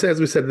 Right? Some say, as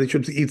we said, they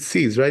should eat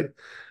seeds, right?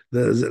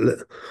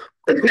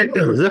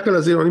 זכר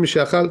הזרעונים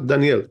שאכל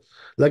דניאל,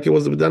 like it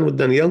was done with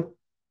Daniel,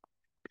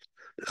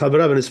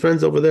 Chavarav and his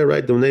friends over there,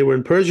 right? When they were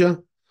in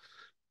Persia,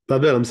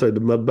 Babel, I'm sorry,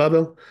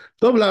 Babel.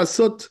 טוב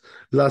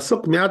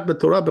לעסוק מעט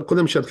בתורה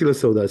בקודם שיתחיל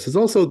הסעודה. It's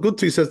also good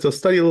to, he says, to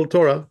study a little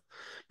Torah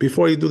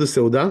before you do the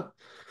seudah.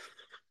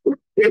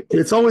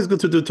 It's always good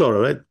to do Torah,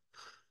 right?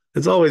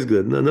 It's always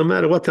good, no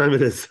matter what time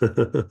it is.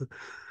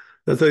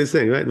 That's what he's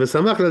saying, right? What's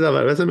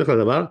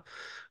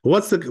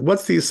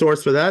the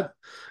source for that?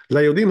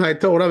 Right?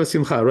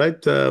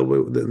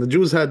 The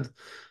Jews had,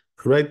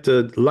 right,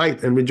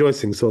 light and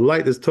rejoicing. So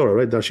light is Torah,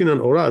 right? Darshin and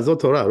Ora is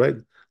Torah, right?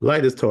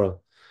 Light is Torah.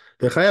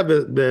 So it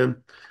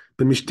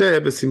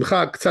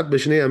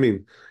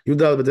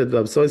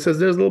says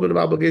there's a little bit of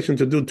obligation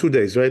to do 2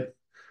 days, right?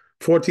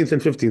 14th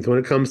and 15th when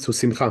it comes to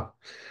simcha.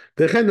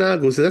 So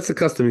that's the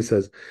custom, he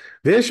says.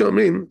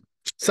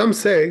 Some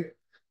say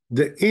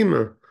the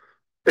ima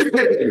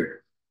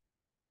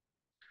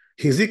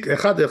hizik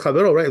echad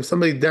chavero, right? If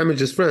somebody damaged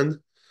his friend,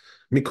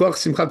 mikoach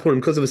simchat purim,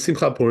 because of a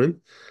simchat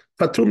purim,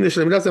 patrum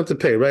nishlam, he doesn't have to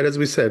pay, right? As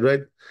we said,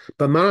 right?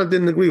 But Maran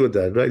didn't agree with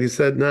that, right? He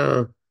said,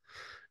 "No,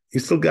 you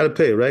still got to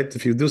pay, right?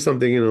 If you do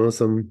something,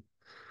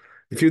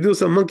 if you do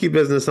some monkey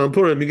business on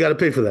Purim, you got to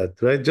pay for that,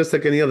 right? Just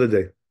like any other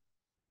day."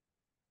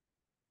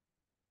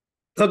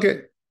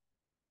 Okay.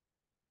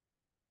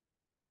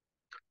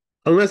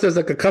 Unless there's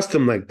like a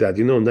custom like that,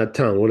 in that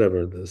town,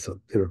 whatever. So,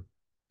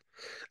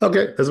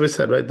 Okay, as we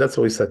said, right? That's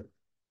what we said.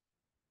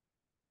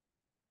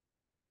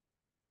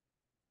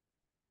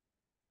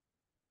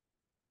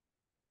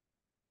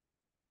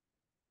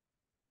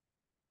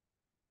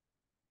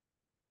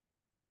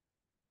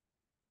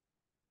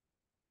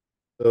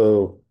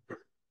 So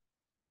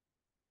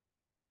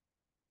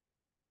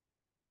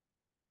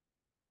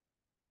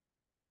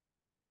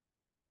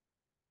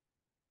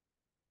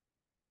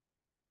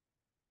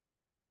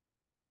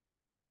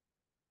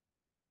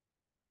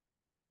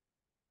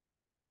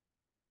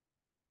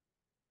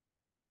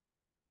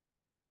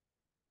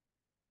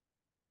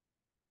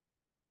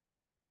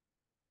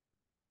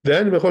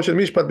then v'choshen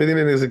mishpat bedin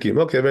nezikim.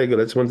 Okay, very good.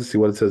 I just wanted to see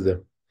what it says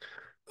there.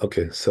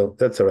 Okay, so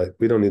that's all right.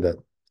 We don't need that.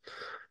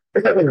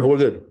 We're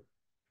good.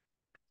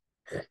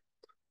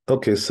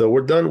 Okay, so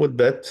we're done with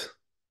bet.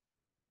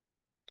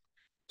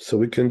 So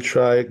we can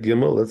try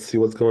Gimel. Let's see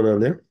what's going on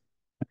there.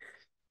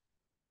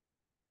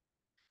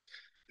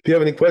 If you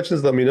have any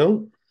questions, let me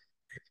know.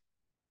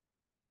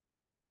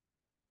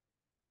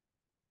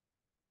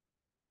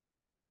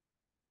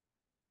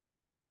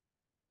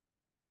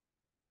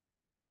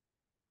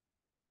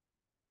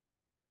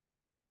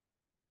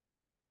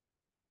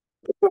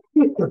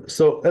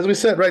 So as we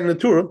said, right in the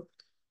Torah,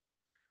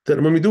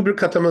 that when we do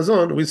Birkat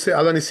Hamazon, we say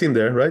Ala Nisim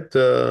there, right?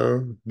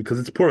 Because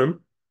it's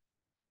Purim.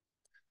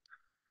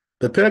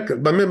 בפרק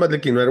במה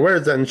מדליקים, right? Where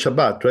is that in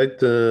Shabbat, right?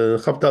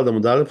 כ"ד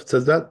עמוד א', it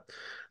says that.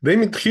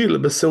 ואם התחיל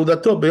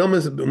בסעודתו ביום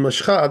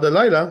משכה עד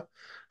הלילה,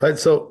 right?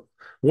 So,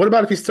 what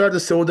about if he started the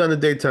Seudah in the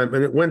daytime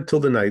and it went till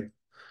the night?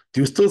 Do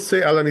you still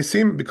say Al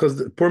Anisim? Because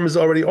the Purim is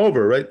already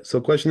over, right? So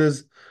the question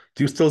is,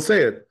 do you still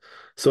say it?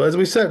 So as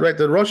we said, right,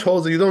 the Rosh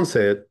holds that you don't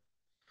say it.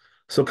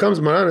 So comes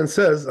Maran and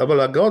says,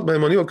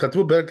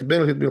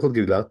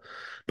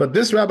 but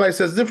this rabbi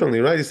says differently,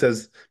 right? He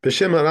says,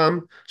 B'Shem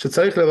Haram,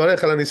 shetzarich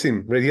levarech al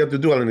anisim. Right? You have to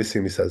do al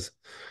anisim, he says.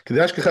 Rav,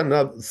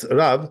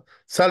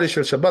 tzali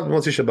shel Shabbat,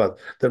 motzi Shabbat.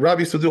 That Rav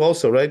used to do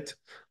also, right?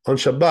 On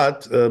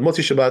Shabbat,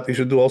 motzi Shabbat, you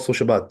should do also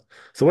Shabbat.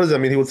 So what does that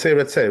mean? He would say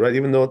Retzeh, right?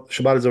 Even though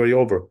Shabbat is already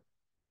over.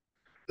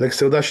 Like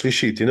Seudah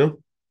Shlishit, you know?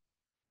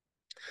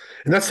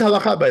 And that's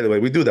halakha, by the way.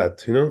 We do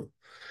that, you know?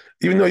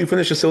 Even though you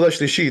finish the Seudah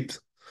Shlishit,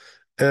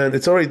 and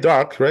it's already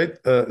dark, right?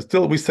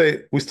 Still we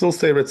still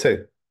say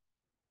Retzeh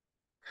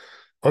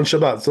on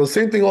Shabbat. So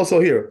same thing also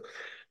here.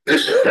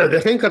 That's what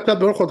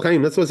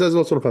it says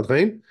also in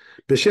Fatchaim.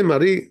 B'Shem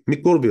Mari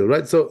Mikurbil,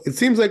 right? So it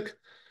seems like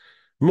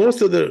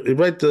most of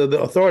the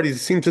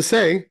authorities seem to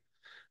say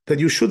that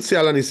you should say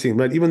Al Anisim,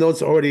 right? Even though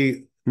it's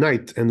already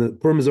night and the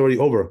Purim is already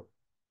over.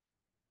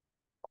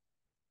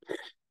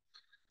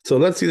 So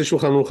let's see the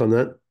Shulchan Aruch on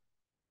that.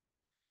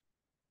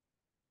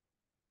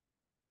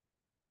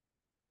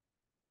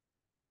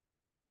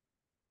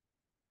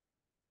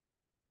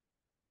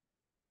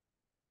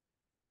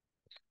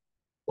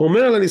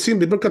 Omer Al Anisim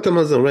b'Birkat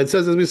Hamazon, right? It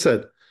says as we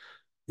said,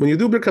 when you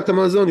do Birkat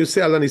Hamazon, you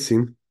say Al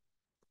Anisim.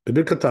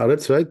 B'Birkat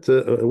Haaretz, right?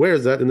 Where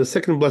is that? In the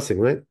second blessing,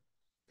 right?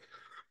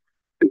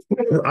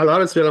 Al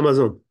Haaretz ve'Al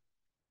Hamazon.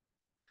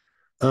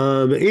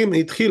 ואם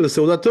התחיל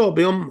לסעודתו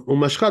ביום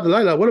ומשחת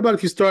הלילה, what about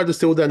if you start the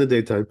סעודה in the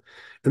daytime?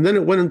 And then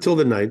it went until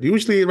the night.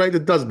 Usually, right,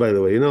 it does, by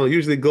the way. You know, it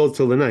usually goes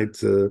till the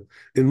night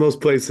in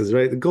most places,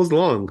 right? It goes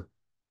long.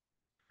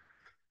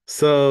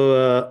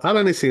 So, Al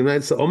Anisim,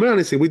 right? So, Omer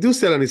Anisim, we do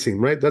say Al Anisim,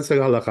 right? That's the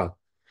halacha.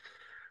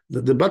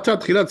 The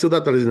Batat Chilat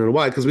Seudat Al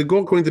Why? Because we go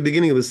according to the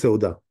beginning of the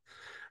Seudah.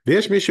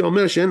 V'yesh Mishi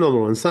Omer She'en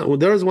Omer.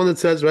 And there is one that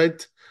says,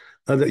 right,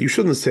 that you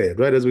shouldn't say it,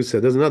 right? As we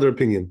said, there's another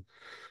opinion.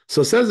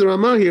 So says the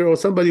Ramah here, or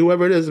somebody,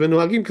 whoever it is,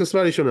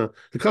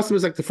 the custom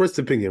is like the first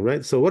opinion,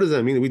 right? So what does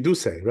that mean? We do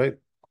say, right?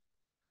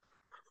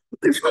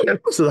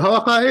 So the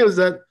halacha is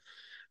that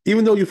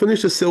even though you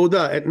finish the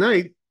Seudah at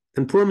night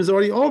and Purim is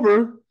already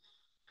over,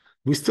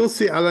 we still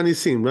say Al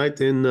Anisim,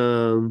 right? In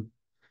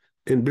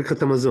Birkat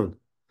Hamazon.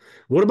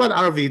 What about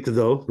Arvit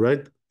though,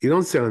 right? You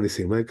don't say Al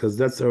Anisim, right? Because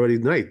that's already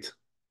night.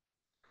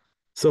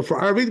 So for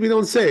Arvit, we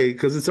don't say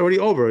because it's already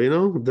over, you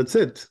know? That's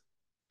it.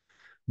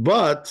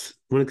 But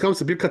when it comes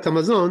to Birkat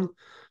Hamazon,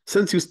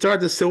 since you start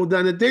the Seudah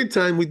in the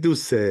daytime, we do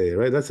say,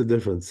 right? That's the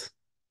difference.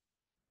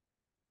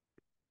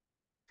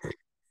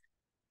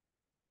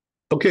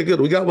 Okay,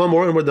 good. We got one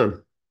more and we're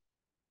done.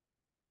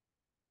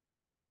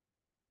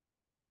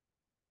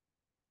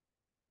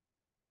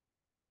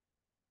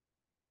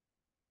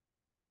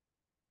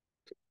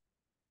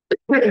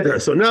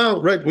 So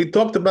now, right, we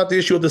talked about the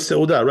issue of the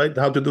Seudah, right?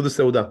 How to do the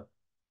Seudah.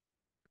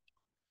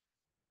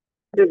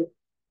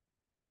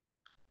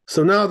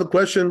 So now the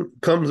question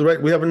comes,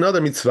 right? We have another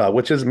mitzvah,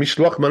 which is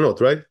Mishloach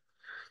Manot, right?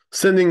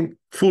 Sending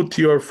food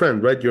to your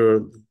friend, right?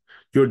 Your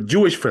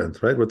Jewish friend,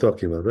 right? We're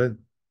talking about, right?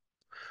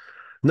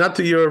 Not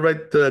to your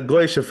right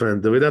Goyish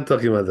friend. We're not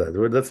talking about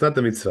that. That's not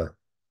the mitzvah.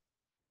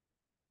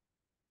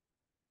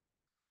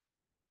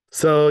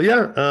 So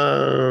yeah,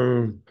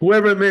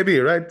 whoever it may be,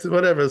 right?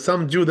 Whatever,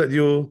 some Jew that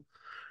you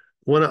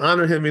want to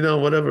honor him, you know,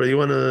 whatever you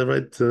want to,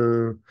 right?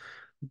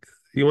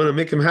 You want to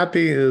make him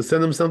happy,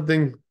 send him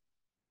something,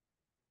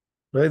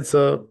 right?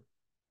 So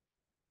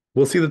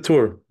we'll see the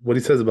tour, what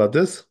he says about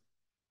this.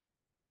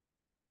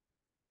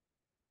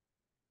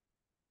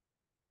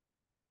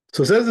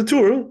 So says the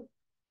tour,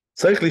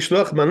 צריך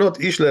לשלוח מנות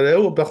איש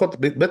לרעהו פחות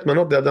בית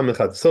מנות לאדם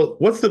אחד. So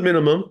what's the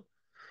minimum?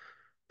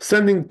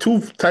 Sending two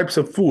types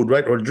of food,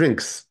 right, or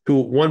drinks to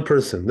one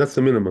person. That's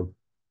the minimum.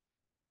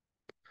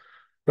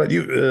 Right,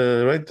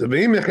 right?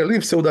 ואם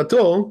יחליף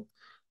סעודתו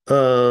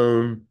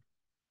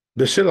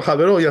בשל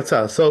חברו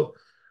יצא. So,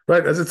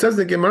 right, as it says in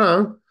the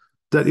Gemara,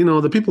 that, you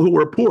know, the people who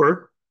were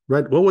poor,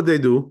 right, what would they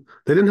do?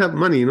 They didn't have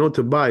money, you know,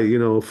 to buy, you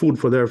know, food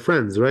for their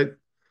friends, right?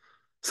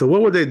 So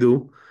what would they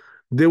do?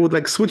 They would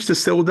like switch the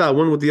seudah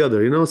one with the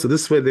other, you know. So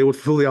this way they would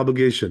fulfill the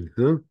obligation.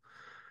 You know?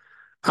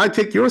 I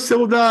take your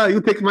seudah,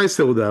 you take my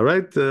seudah,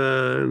 right?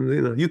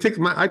 You know,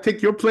 I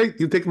take your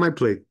plate, you take my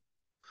plate,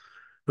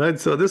 right?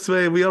 So this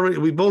way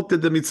we both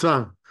did the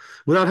mitzvah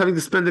without having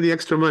to spend any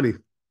extra money.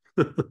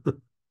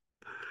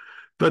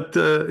 But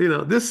you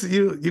know, this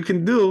you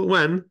can do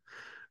when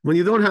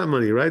you don't have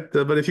money, right?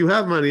 But if you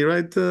have money,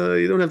 right,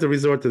 you don't have to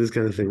resort to this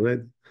kind of thing,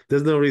 right?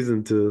 There's no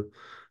reason to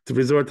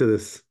resort to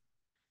this.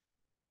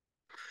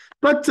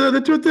 But the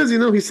truth is, you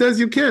know, he says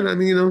you can. I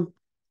mean, you know,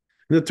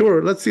 in the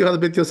Torah, let's see how the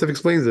Beit Yosef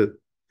explains it.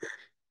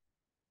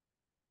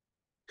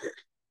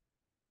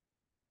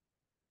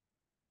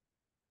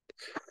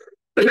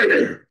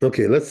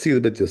 Okay, let's see the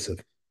Beit Yosef.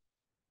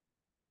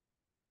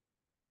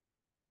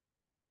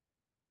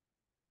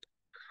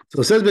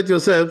 So says Beit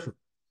Yosef,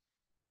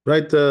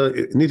 right?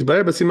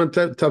 Nitbaer b'siman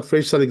tav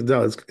reish tzadik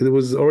dal. It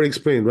was already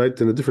explained, right,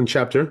 in a different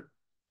chapter.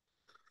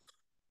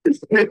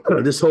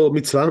 This whole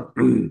mitzvah.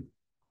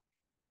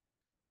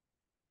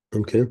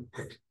 Okay.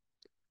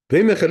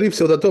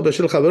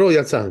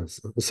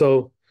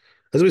 So,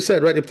 as we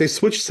said, right, if they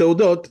switch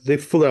seudot, they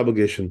fulfill their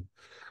obligation.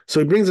 So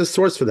he brings a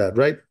source for that,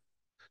 right?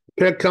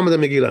 Perek Kama de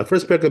Megillah.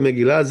 First perek of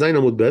Megillah, Zayin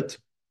Amud Bet.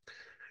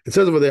 It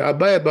says over there,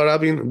 Abaye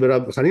Baravin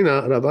Rab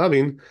Chanina Rab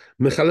Avin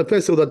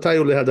Mechalepe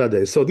Seudatayu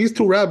lehadade. So these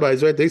two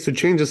rabbis, right, they used to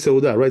change the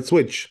seudah, right,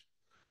 switch,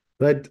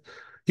 right?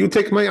 You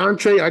take my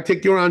entree, I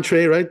take your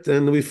entree, right,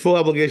 and we full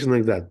obligation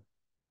like that.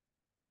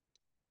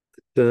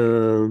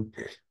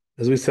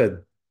 As we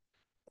said,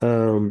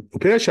 so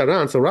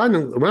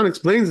Ran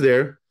explains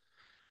there.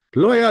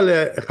 Right.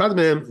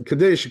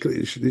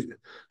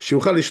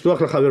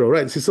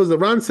 So the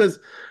Ran says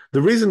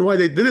the reason why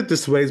they did it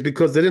this way is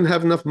because they didn't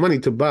have enough money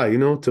to buy,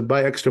 to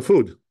buy extra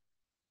food.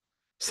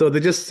 So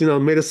they just,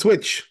 made a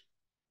switch.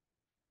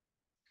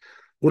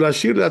 Right?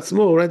 So they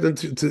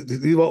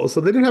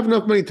didn't have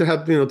enough money to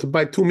have, to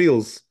buy two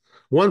meals,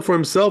 one for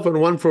himself and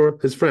one for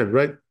his friend,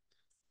 right?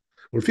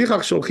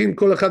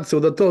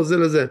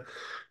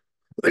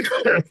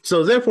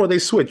 So therefore they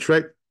switch,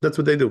 right? That's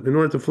what they do in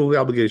order to fulfill the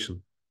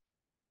obligation.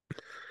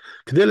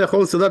 In order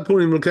to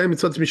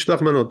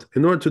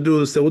do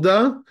the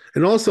seudah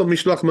and also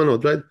mishloach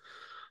manot, right?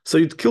 So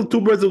you kill two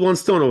birds with one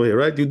stone over here,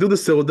 right? You do the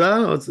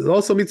seudah, it's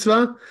also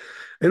mitzvah,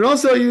 and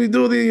also you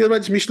do the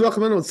mishloach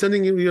manot,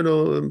 sending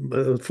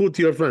food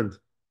to your friend.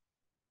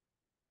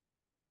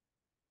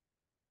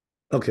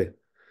 Okay,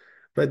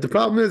 right? The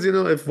problem is,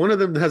 if one of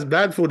them has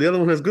bad food, the other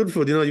one has good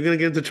food, you're going to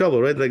get into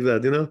trouble, right? Like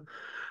that,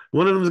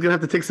 One of them is going to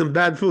have to take some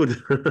bad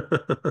food.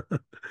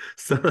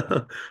 So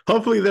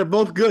hopefully they're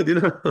both good,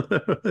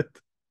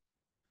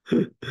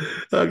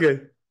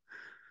 Okay.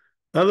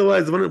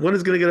 Otherwise, one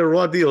is going to get a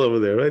raw deal over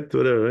there, right?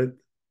 Whatever, right?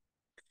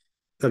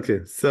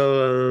 Okay,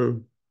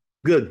 so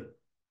good.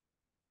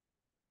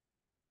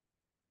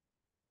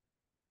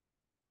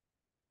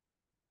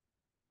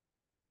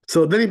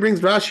 So then he brings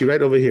Rashi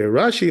right over here.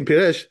 Rashi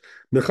Piresh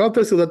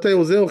Mechalper Sudatei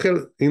Uze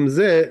Ochel Im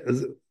Ze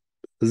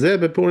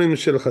Bepurim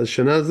Shel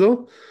Shana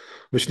Zo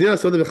V'Shniya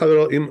Soda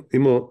V'Chavero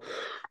Imo.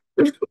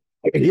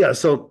 Yeah,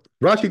 so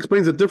Rashi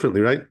explains it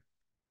differently, right?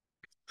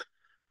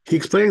 He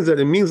explains that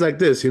it means like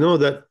this,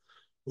 that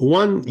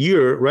one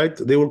year, right,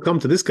 they will come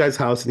to this guy's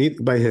house and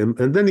eat by him,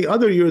 and then the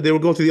other year they will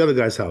go to the other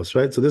guy's house,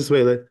 right? So this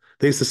way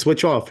they used to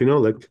switch off,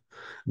 like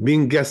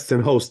being guests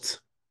and hosts.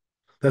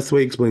 That's the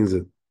way he explains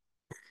it.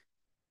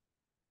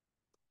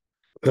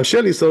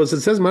 Sheli, so it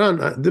says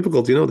Maran,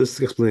 difficult,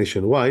 this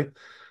explanation. Why?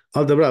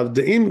 Al Dabrav,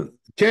 the im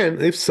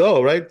can, if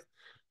so, right?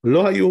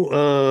 Lo hayu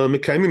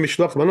mekayimim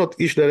mishloach manot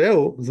ish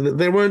lereu.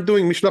 They weren't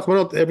doing mishloach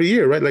manot every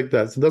year, right? Like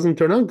that. So it doesn't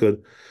turn out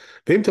good.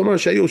 Ve'im tomar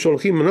shayu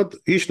sholchim manot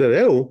ish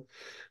lereu.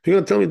 If you're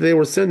going to tell me they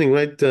were sending,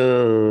 right,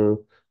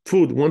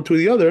 food one to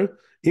the other,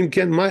 im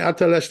ken mai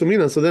atalash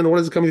tumina. So then what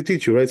is it coming to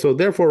teach you, right? So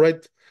therefore,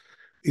 right,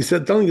 he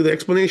said, telling you the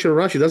explanation of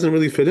Rashi doesn't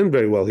really fit in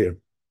very well here.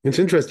 It's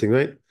interesting,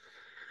 right?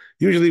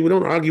 Usually we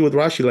don't argue with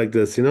Rashi like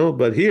this,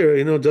 but here,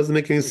 it doesn't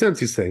make any sense,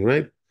 he's saying,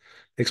 right?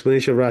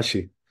 Explanation of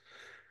Rashi.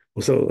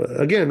 So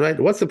again, right,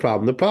 what's the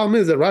problem? The problem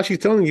is that Rashi's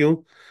telling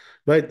you,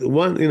 right, they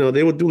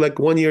would do like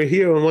 1 year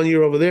here and 1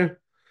 year over there,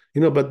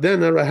 but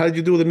then how did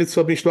you do the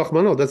mitzvah mishloach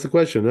manot? That's the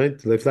question,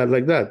 right?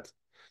 Like that.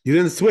 You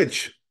didn't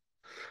switch.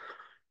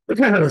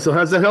 So how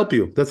does that help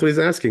you? That's what he's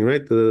asking,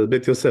 right? The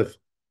Bet Yosef.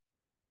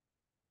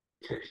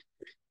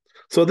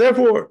 So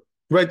therefore,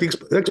 right, the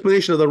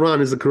explanation of the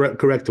Ran is the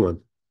correct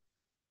one.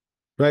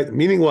 Right?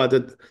 Meaning what?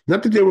 That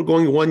not that they were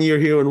going 1 year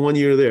here and 1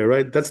 year there,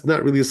 right? That's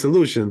not really a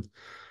solution.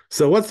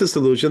 So what's the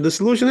solution? The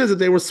solution is that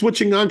they were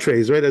switching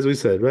entrees, right? As we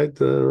said, right?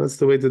 That's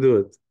the way to do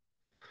it.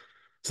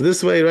 So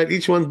this way, right?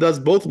 Each one does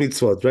both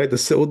mitzvot, right? The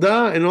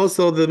seudah and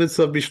also the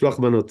mitzvah of bishloach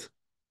manot,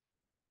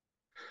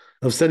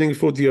 of sending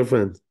food to your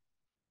friend.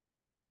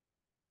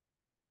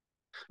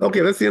 Okay,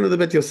 that's the end of the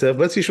Bet Yosef.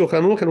 Let's see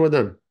Shulchan Aruch and we're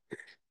done.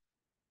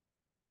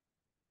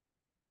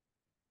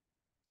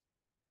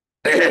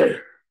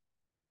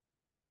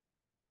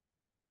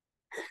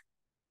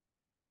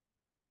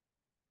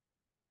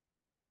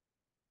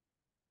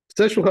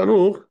 Says Shulchan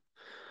Aruch,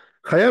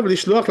 חייב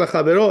לשלוח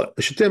לחברו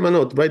שתי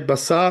מנות, right?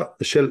 בשר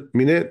של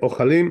מיני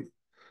אוכלים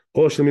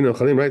או של מיני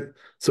אוכלים, right?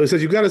 So he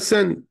says you got to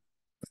send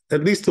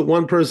at least to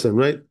one person,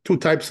 right? Two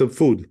types of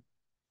food.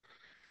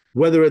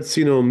 Whether it's,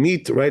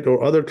 meat, right?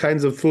 Or other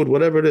kinds of food,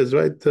 whatever it is,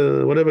 right?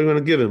 Whatever you want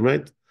to give him,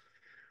 right?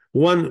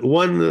 One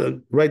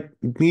right,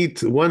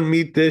 one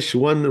meat dish,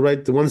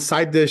 one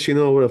side dish,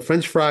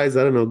 French fries,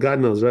 I don't know, God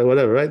knows, right?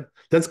 Whatever, right?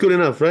 That's good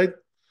enough, right?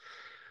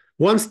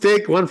 One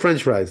steak, one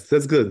French fries.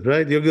 That's good,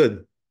 right? You're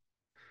good.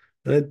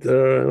 Right?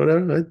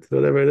 Whatever, right?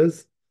 Whatever it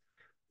is.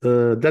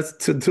 That's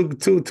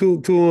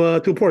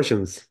two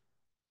portions.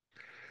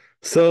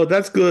 So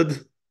that's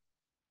good,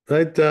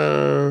 right?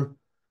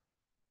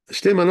 So he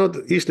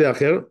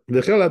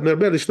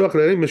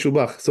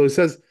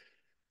says,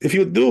 if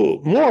you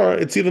do more,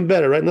 it's even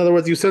better, right? In other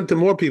words, you send to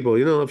more people.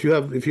 If you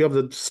have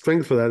the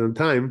strength for that and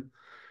time,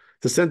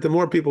 to send to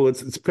more people,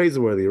 it's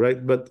praiseworthy,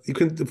 right? But you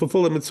can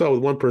fulfill a mitzvah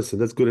with one person.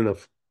 That's good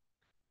enough.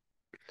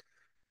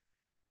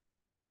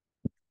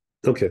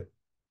 Okay.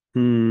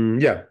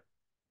 Yeah.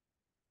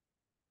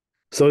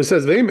 So it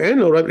says, right?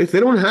 If they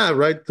don't have,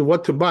 right,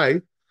 what to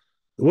buy,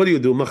 what do you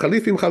do?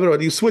 Machalifim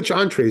chaverot. You switch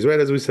entrees,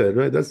 right? As we said,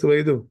 right? That's the way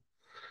you do.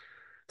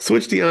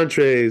 Switch the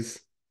entrees,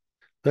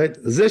 right?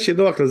 So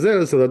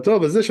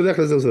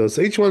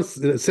each one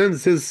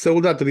sends his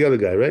seudah to the other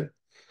guy, right?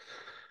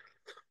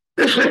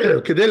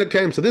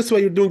 So this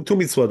way you're doing two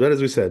mitzvot, right?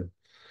 As we said.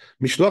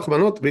 Mishloach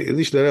manot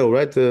ish lereu,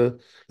 right? The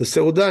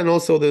seudah and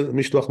also the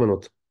mishloach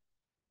manot.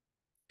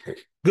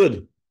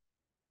 Good.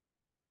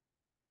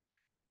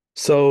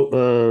 So,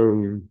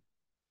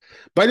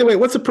 by the way,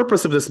 what's the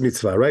purpose of this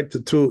mitzvah, right?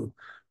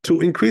 To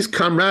increase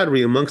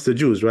camaraderie amongst the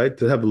Jews, right?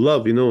 To have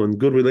love, and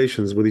good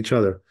relations with each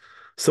other.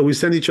 So we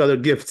send each other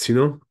gifts,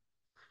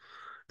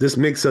 This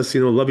makes us,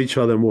 love each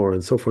other more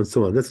and so forth and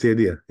so on. That's the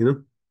idea.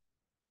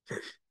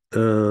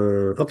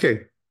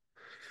 Okay.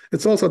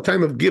 It's also a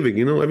time of giving,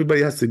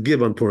 Everybody has to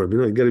give on Purim,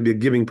 You got to be a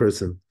giving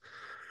person.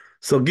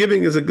 So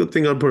giving is a good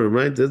thing on Purim,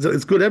 right?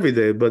 It's good every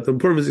day, but on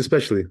Purim is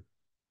especially.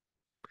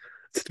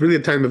 It's really a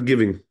time of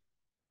giving.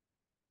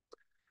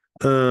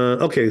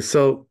 Okay,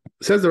 so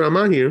says the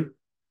Ramah here.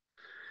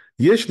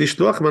 Yesh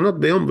lishloach manot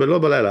beyom velo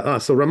balayla.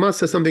 So Ramah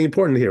says something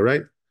important here,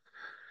 right?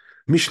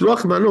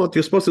 Mishloach manot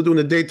you're supposed to do in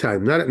the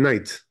daytime, not at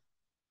night.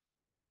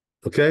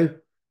 Okay,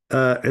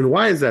 and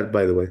why is that?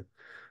 By the way,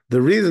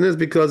 the reason is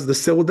because the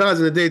seudah is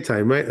in the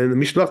daytime, right? And the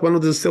mishloach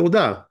manot is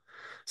seudah.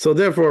 So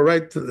therefore,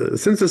 right,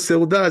 since the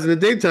seudah is in the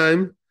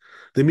daytime,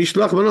 the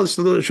mishloach manot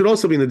should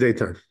also be in the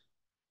daytime.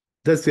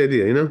 That's the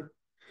idea,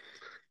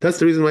 That's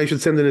the reason why you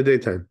should send it in the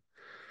daytime.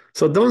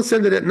 So don't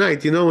send it at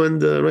night,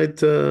 and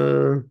right.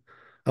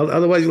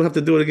 Otherwise, you'll have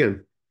to do it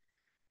again.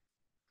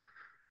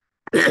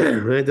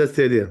 Right? That's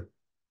the idea.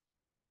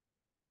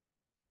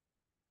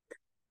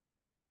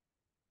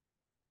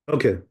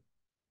 Okay.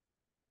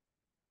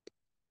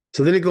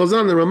 So then he goes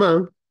on, the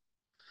Ramah,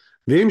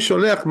 ואם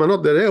שולח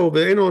מנות לרעהו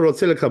ואינו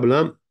רוצה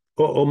לקבלם,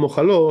 או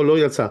מוכלו, לא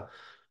יצא.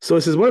 So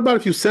he says, what about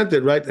if you sent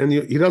it, right, and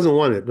he doesn't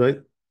want it, right?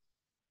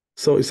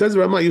 So he says,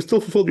 Ramah, you still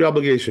fulfilled your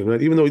obligation,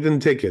 right, even though he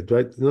didn't take it,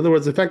 right? In other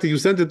words, the fact that you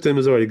sent it to him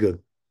is already good.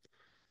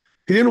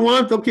 He didn't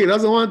want, okay, he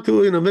doesn't want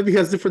to, maybe he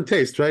has different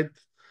taste, right?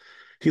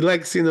 He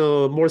likes,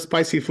 more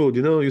spicy food,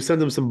 you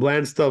send him some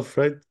bland stuff,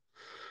 right?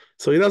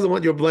 So he doesn't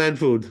want your bland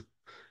food.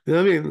 You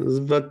know what I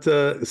mean? But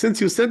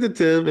since you sent it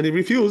to him and he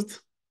refused,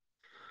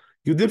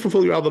 you did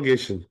fulfill your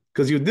obligation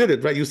because you did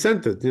it, right? You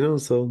sent it,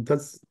 So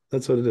that's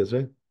what it is,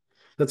 right?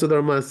 That's what the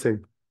Ramah is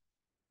saying.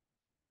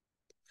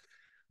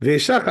 So he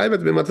says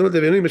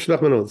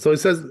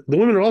the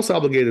women are also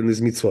obligated in these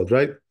mitzvot,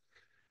 right?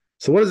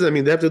 So what does that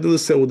mean? They have to do the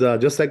seudah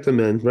just like the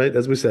men, right?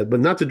 As we said, but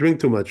not to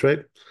drink too much,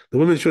 right? The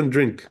women shouldn't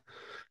drink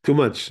too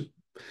much.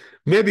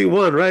 Maybe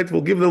one, right?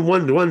 We'll give them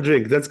one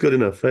drink. That's good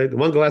enough, right?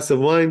 One glass of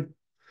wine.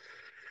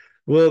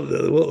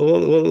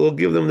 We'll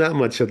give them that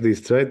much at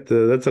least, right?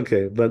 That's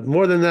okay. But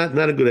more than that,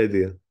 not a good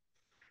idea.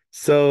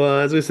 So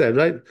as we said,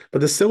 right?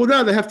 But the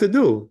seudah they have to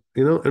do,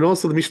 and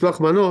also the mishloach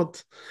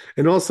manot,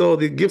 and also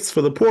the gifts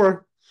for the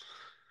poor.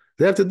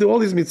 They have to do all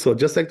these mitzvot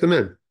just like the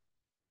men.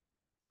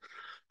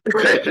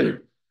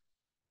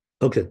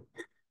 Okay.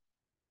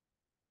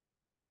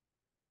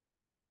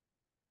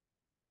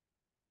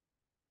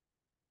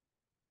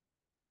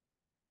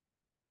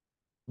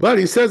 But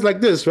he says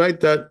like this, right?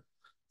 That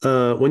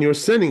when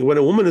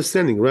a woman is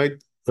sending, right?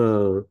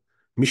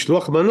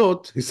 Mishloach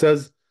manot, he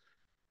says,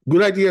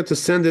 good idea to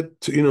send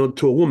it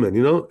to a woman,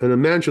 and a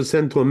man should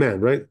send to a man,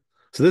 right?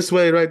 So this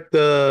way, right?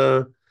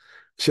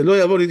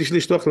 Because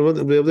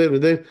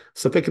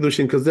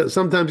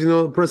sometimes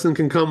a person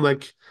can come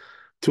like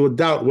to a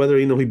doubt whether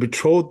he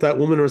betrothed that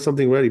woman or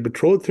something, right? He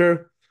betrothed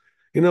her,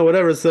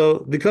 whatever.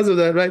 So because of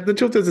that, right? The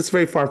truth is, it's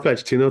very far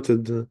fetched,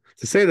 to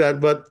say that,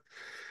 but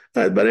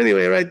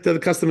anyway, right? The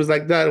custom is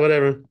like that,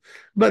 whatever.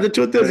 But the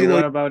truth is,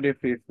 what about if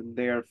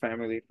they are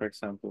family, for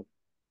example?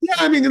 Yeah,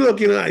 I mean, look,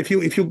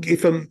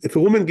 if a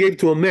woman gave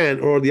to a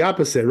man or the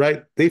opposite,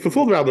 right? They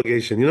fulfill their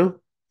obligation,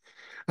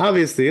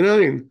 obviously, what I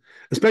mean,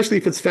 especially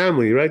if it's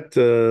family, right?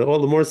 All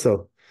the more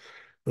so.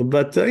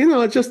 But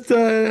it's just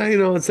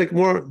it's like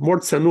more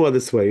tsanua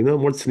this way,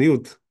 more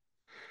tzniut.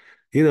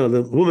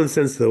 The woman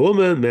sends to the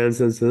woman, man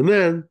sends to the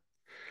man.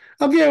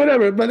 Okay,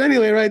 whatever. But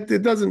anyway, right?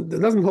 It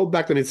doesn't hold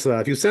back the mitzvah.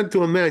 If you send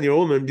to a man, you're a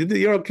woman,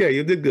 you're okay.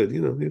 You did good.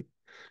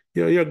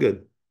 You're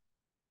good.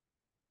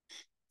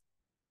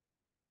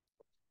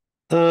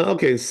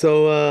 Okay,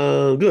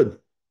 so good.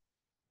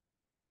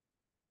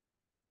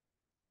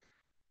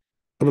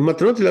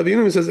 But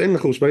he says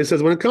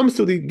when it comes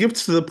to the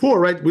gifts to the poor,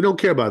 right? We don't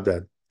care about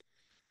that.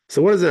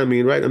 So what does that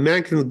mean, right? A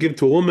man can give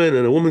to a woman,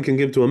 and a woman can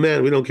give to a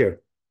man. We don't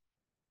care.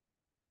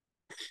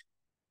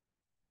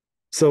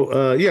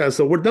 So yeah,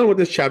 so we're done with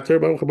this chapter,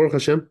 Baruch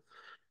Hashem.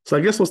 So I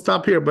guess we'll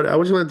stop here. But I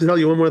just wanted to tell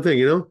you one more thing.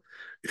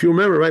 If you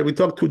remember, right, we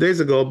talked 2 days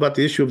ago about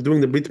the issue of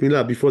doing the Brit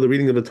Milah before the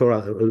reading of the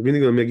Torah, or the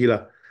reading of the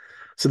Megillah.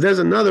 So there's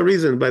another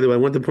reason, by the way, I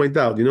want to point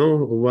out.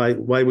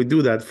 Why we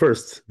do that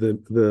first, the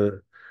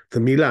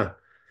Milah.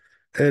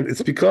 And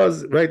it's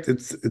because, right,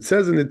 it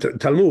says in the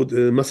Talmud,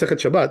 Masechet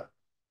Shabbat,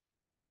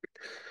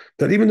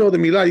 that even though the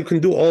milah you can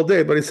do all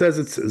day, but it says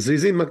it's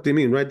zizim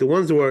makdimin, right? The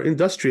ones who are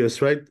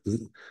industrious, right,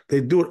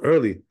 they do it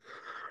early.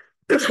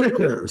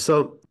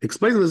 So,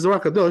 explains in the Zohar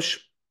Kadosh,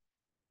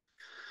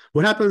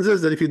 what happens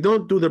is that if you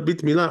don't do the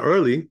brit milah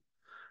early,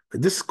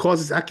 this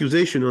causes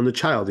accusation on the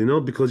child,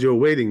 because you're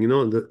waiting,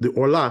 the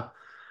orla,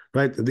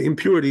 right, the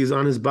impurity is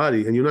on his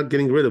body, and you're not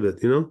getting rid of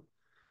it.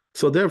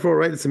 So therefore,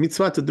 right, it's a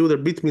mitzvah to do the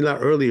brit milah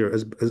earlier,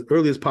 as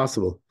early as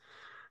possible.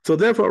 So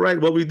therefore, right,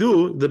 what we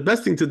do, the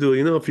best thing to do,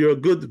 if you're a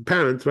good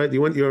parent, right, you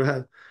want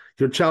your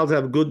child to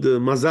have good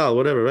mazal,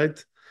 whatever,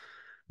 right?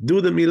 Do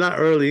the milah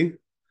early,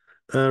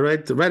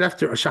 right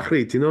after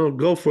shachrit,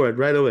 go for it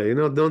right away,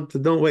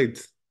 don't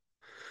wait.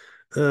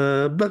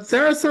 But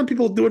there are some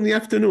people do it in the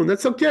afternoon.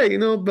 That's okay,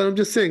 But I'm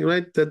just saying,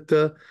 right, that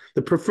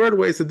the preferred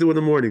way is to do it in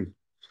the morning,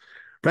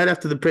 right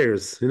after the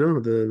prayers.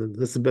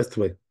 That's the best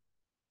way.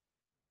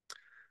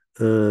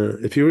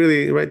 If you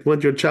really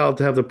want your child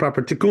to have the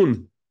proper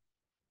tikkun,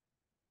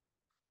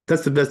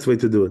 that's the best way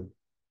to do it.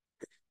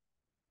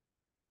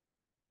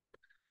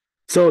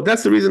 So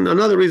that's the reason.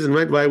 Another reason,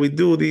 right, why we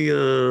do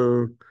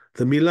the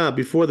milah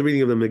before the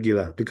reading of the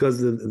Megillah,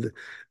 because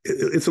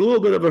it's a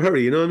little bit of a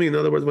hurry. You know what I mean? In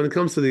other words, when it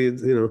comes to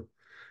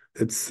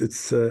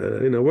it's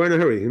we're in a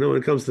hurry. When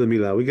it comes to the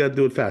milah, we got to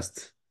do it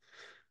fast.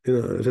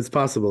 If it's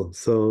possible.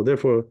 So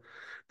therefore,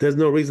 there's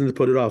no reason to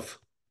put it off.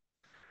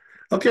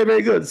 Okay,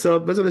 very good. So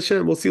Bezrat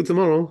Hashem, we'll see you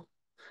tomorrow.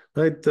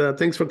 Right?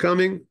 Thanks for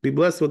coming. Be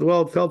blessed with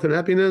wealth, health, and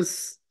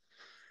happiness.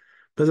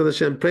 Bezrat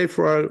Hashem, pray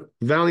for our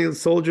valiant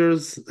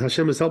soldiers.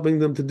 Hashem is helping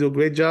them to do a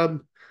great job.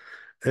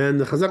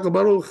 And Chazak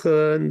Baruch,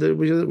 and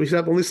we should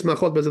have only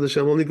smachot, Bezrat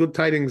Hashem, only good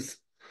tidings,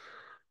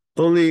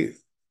 only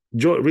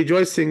joy,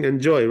 rejoicing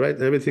and joy,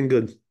 right? Everything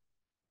good.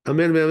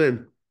 Amen,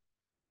 amen.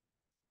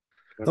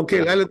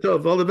 Okay, Laila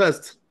Tov, all the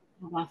best.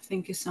 Well,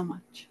 thank you so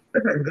much.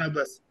 God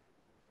bless.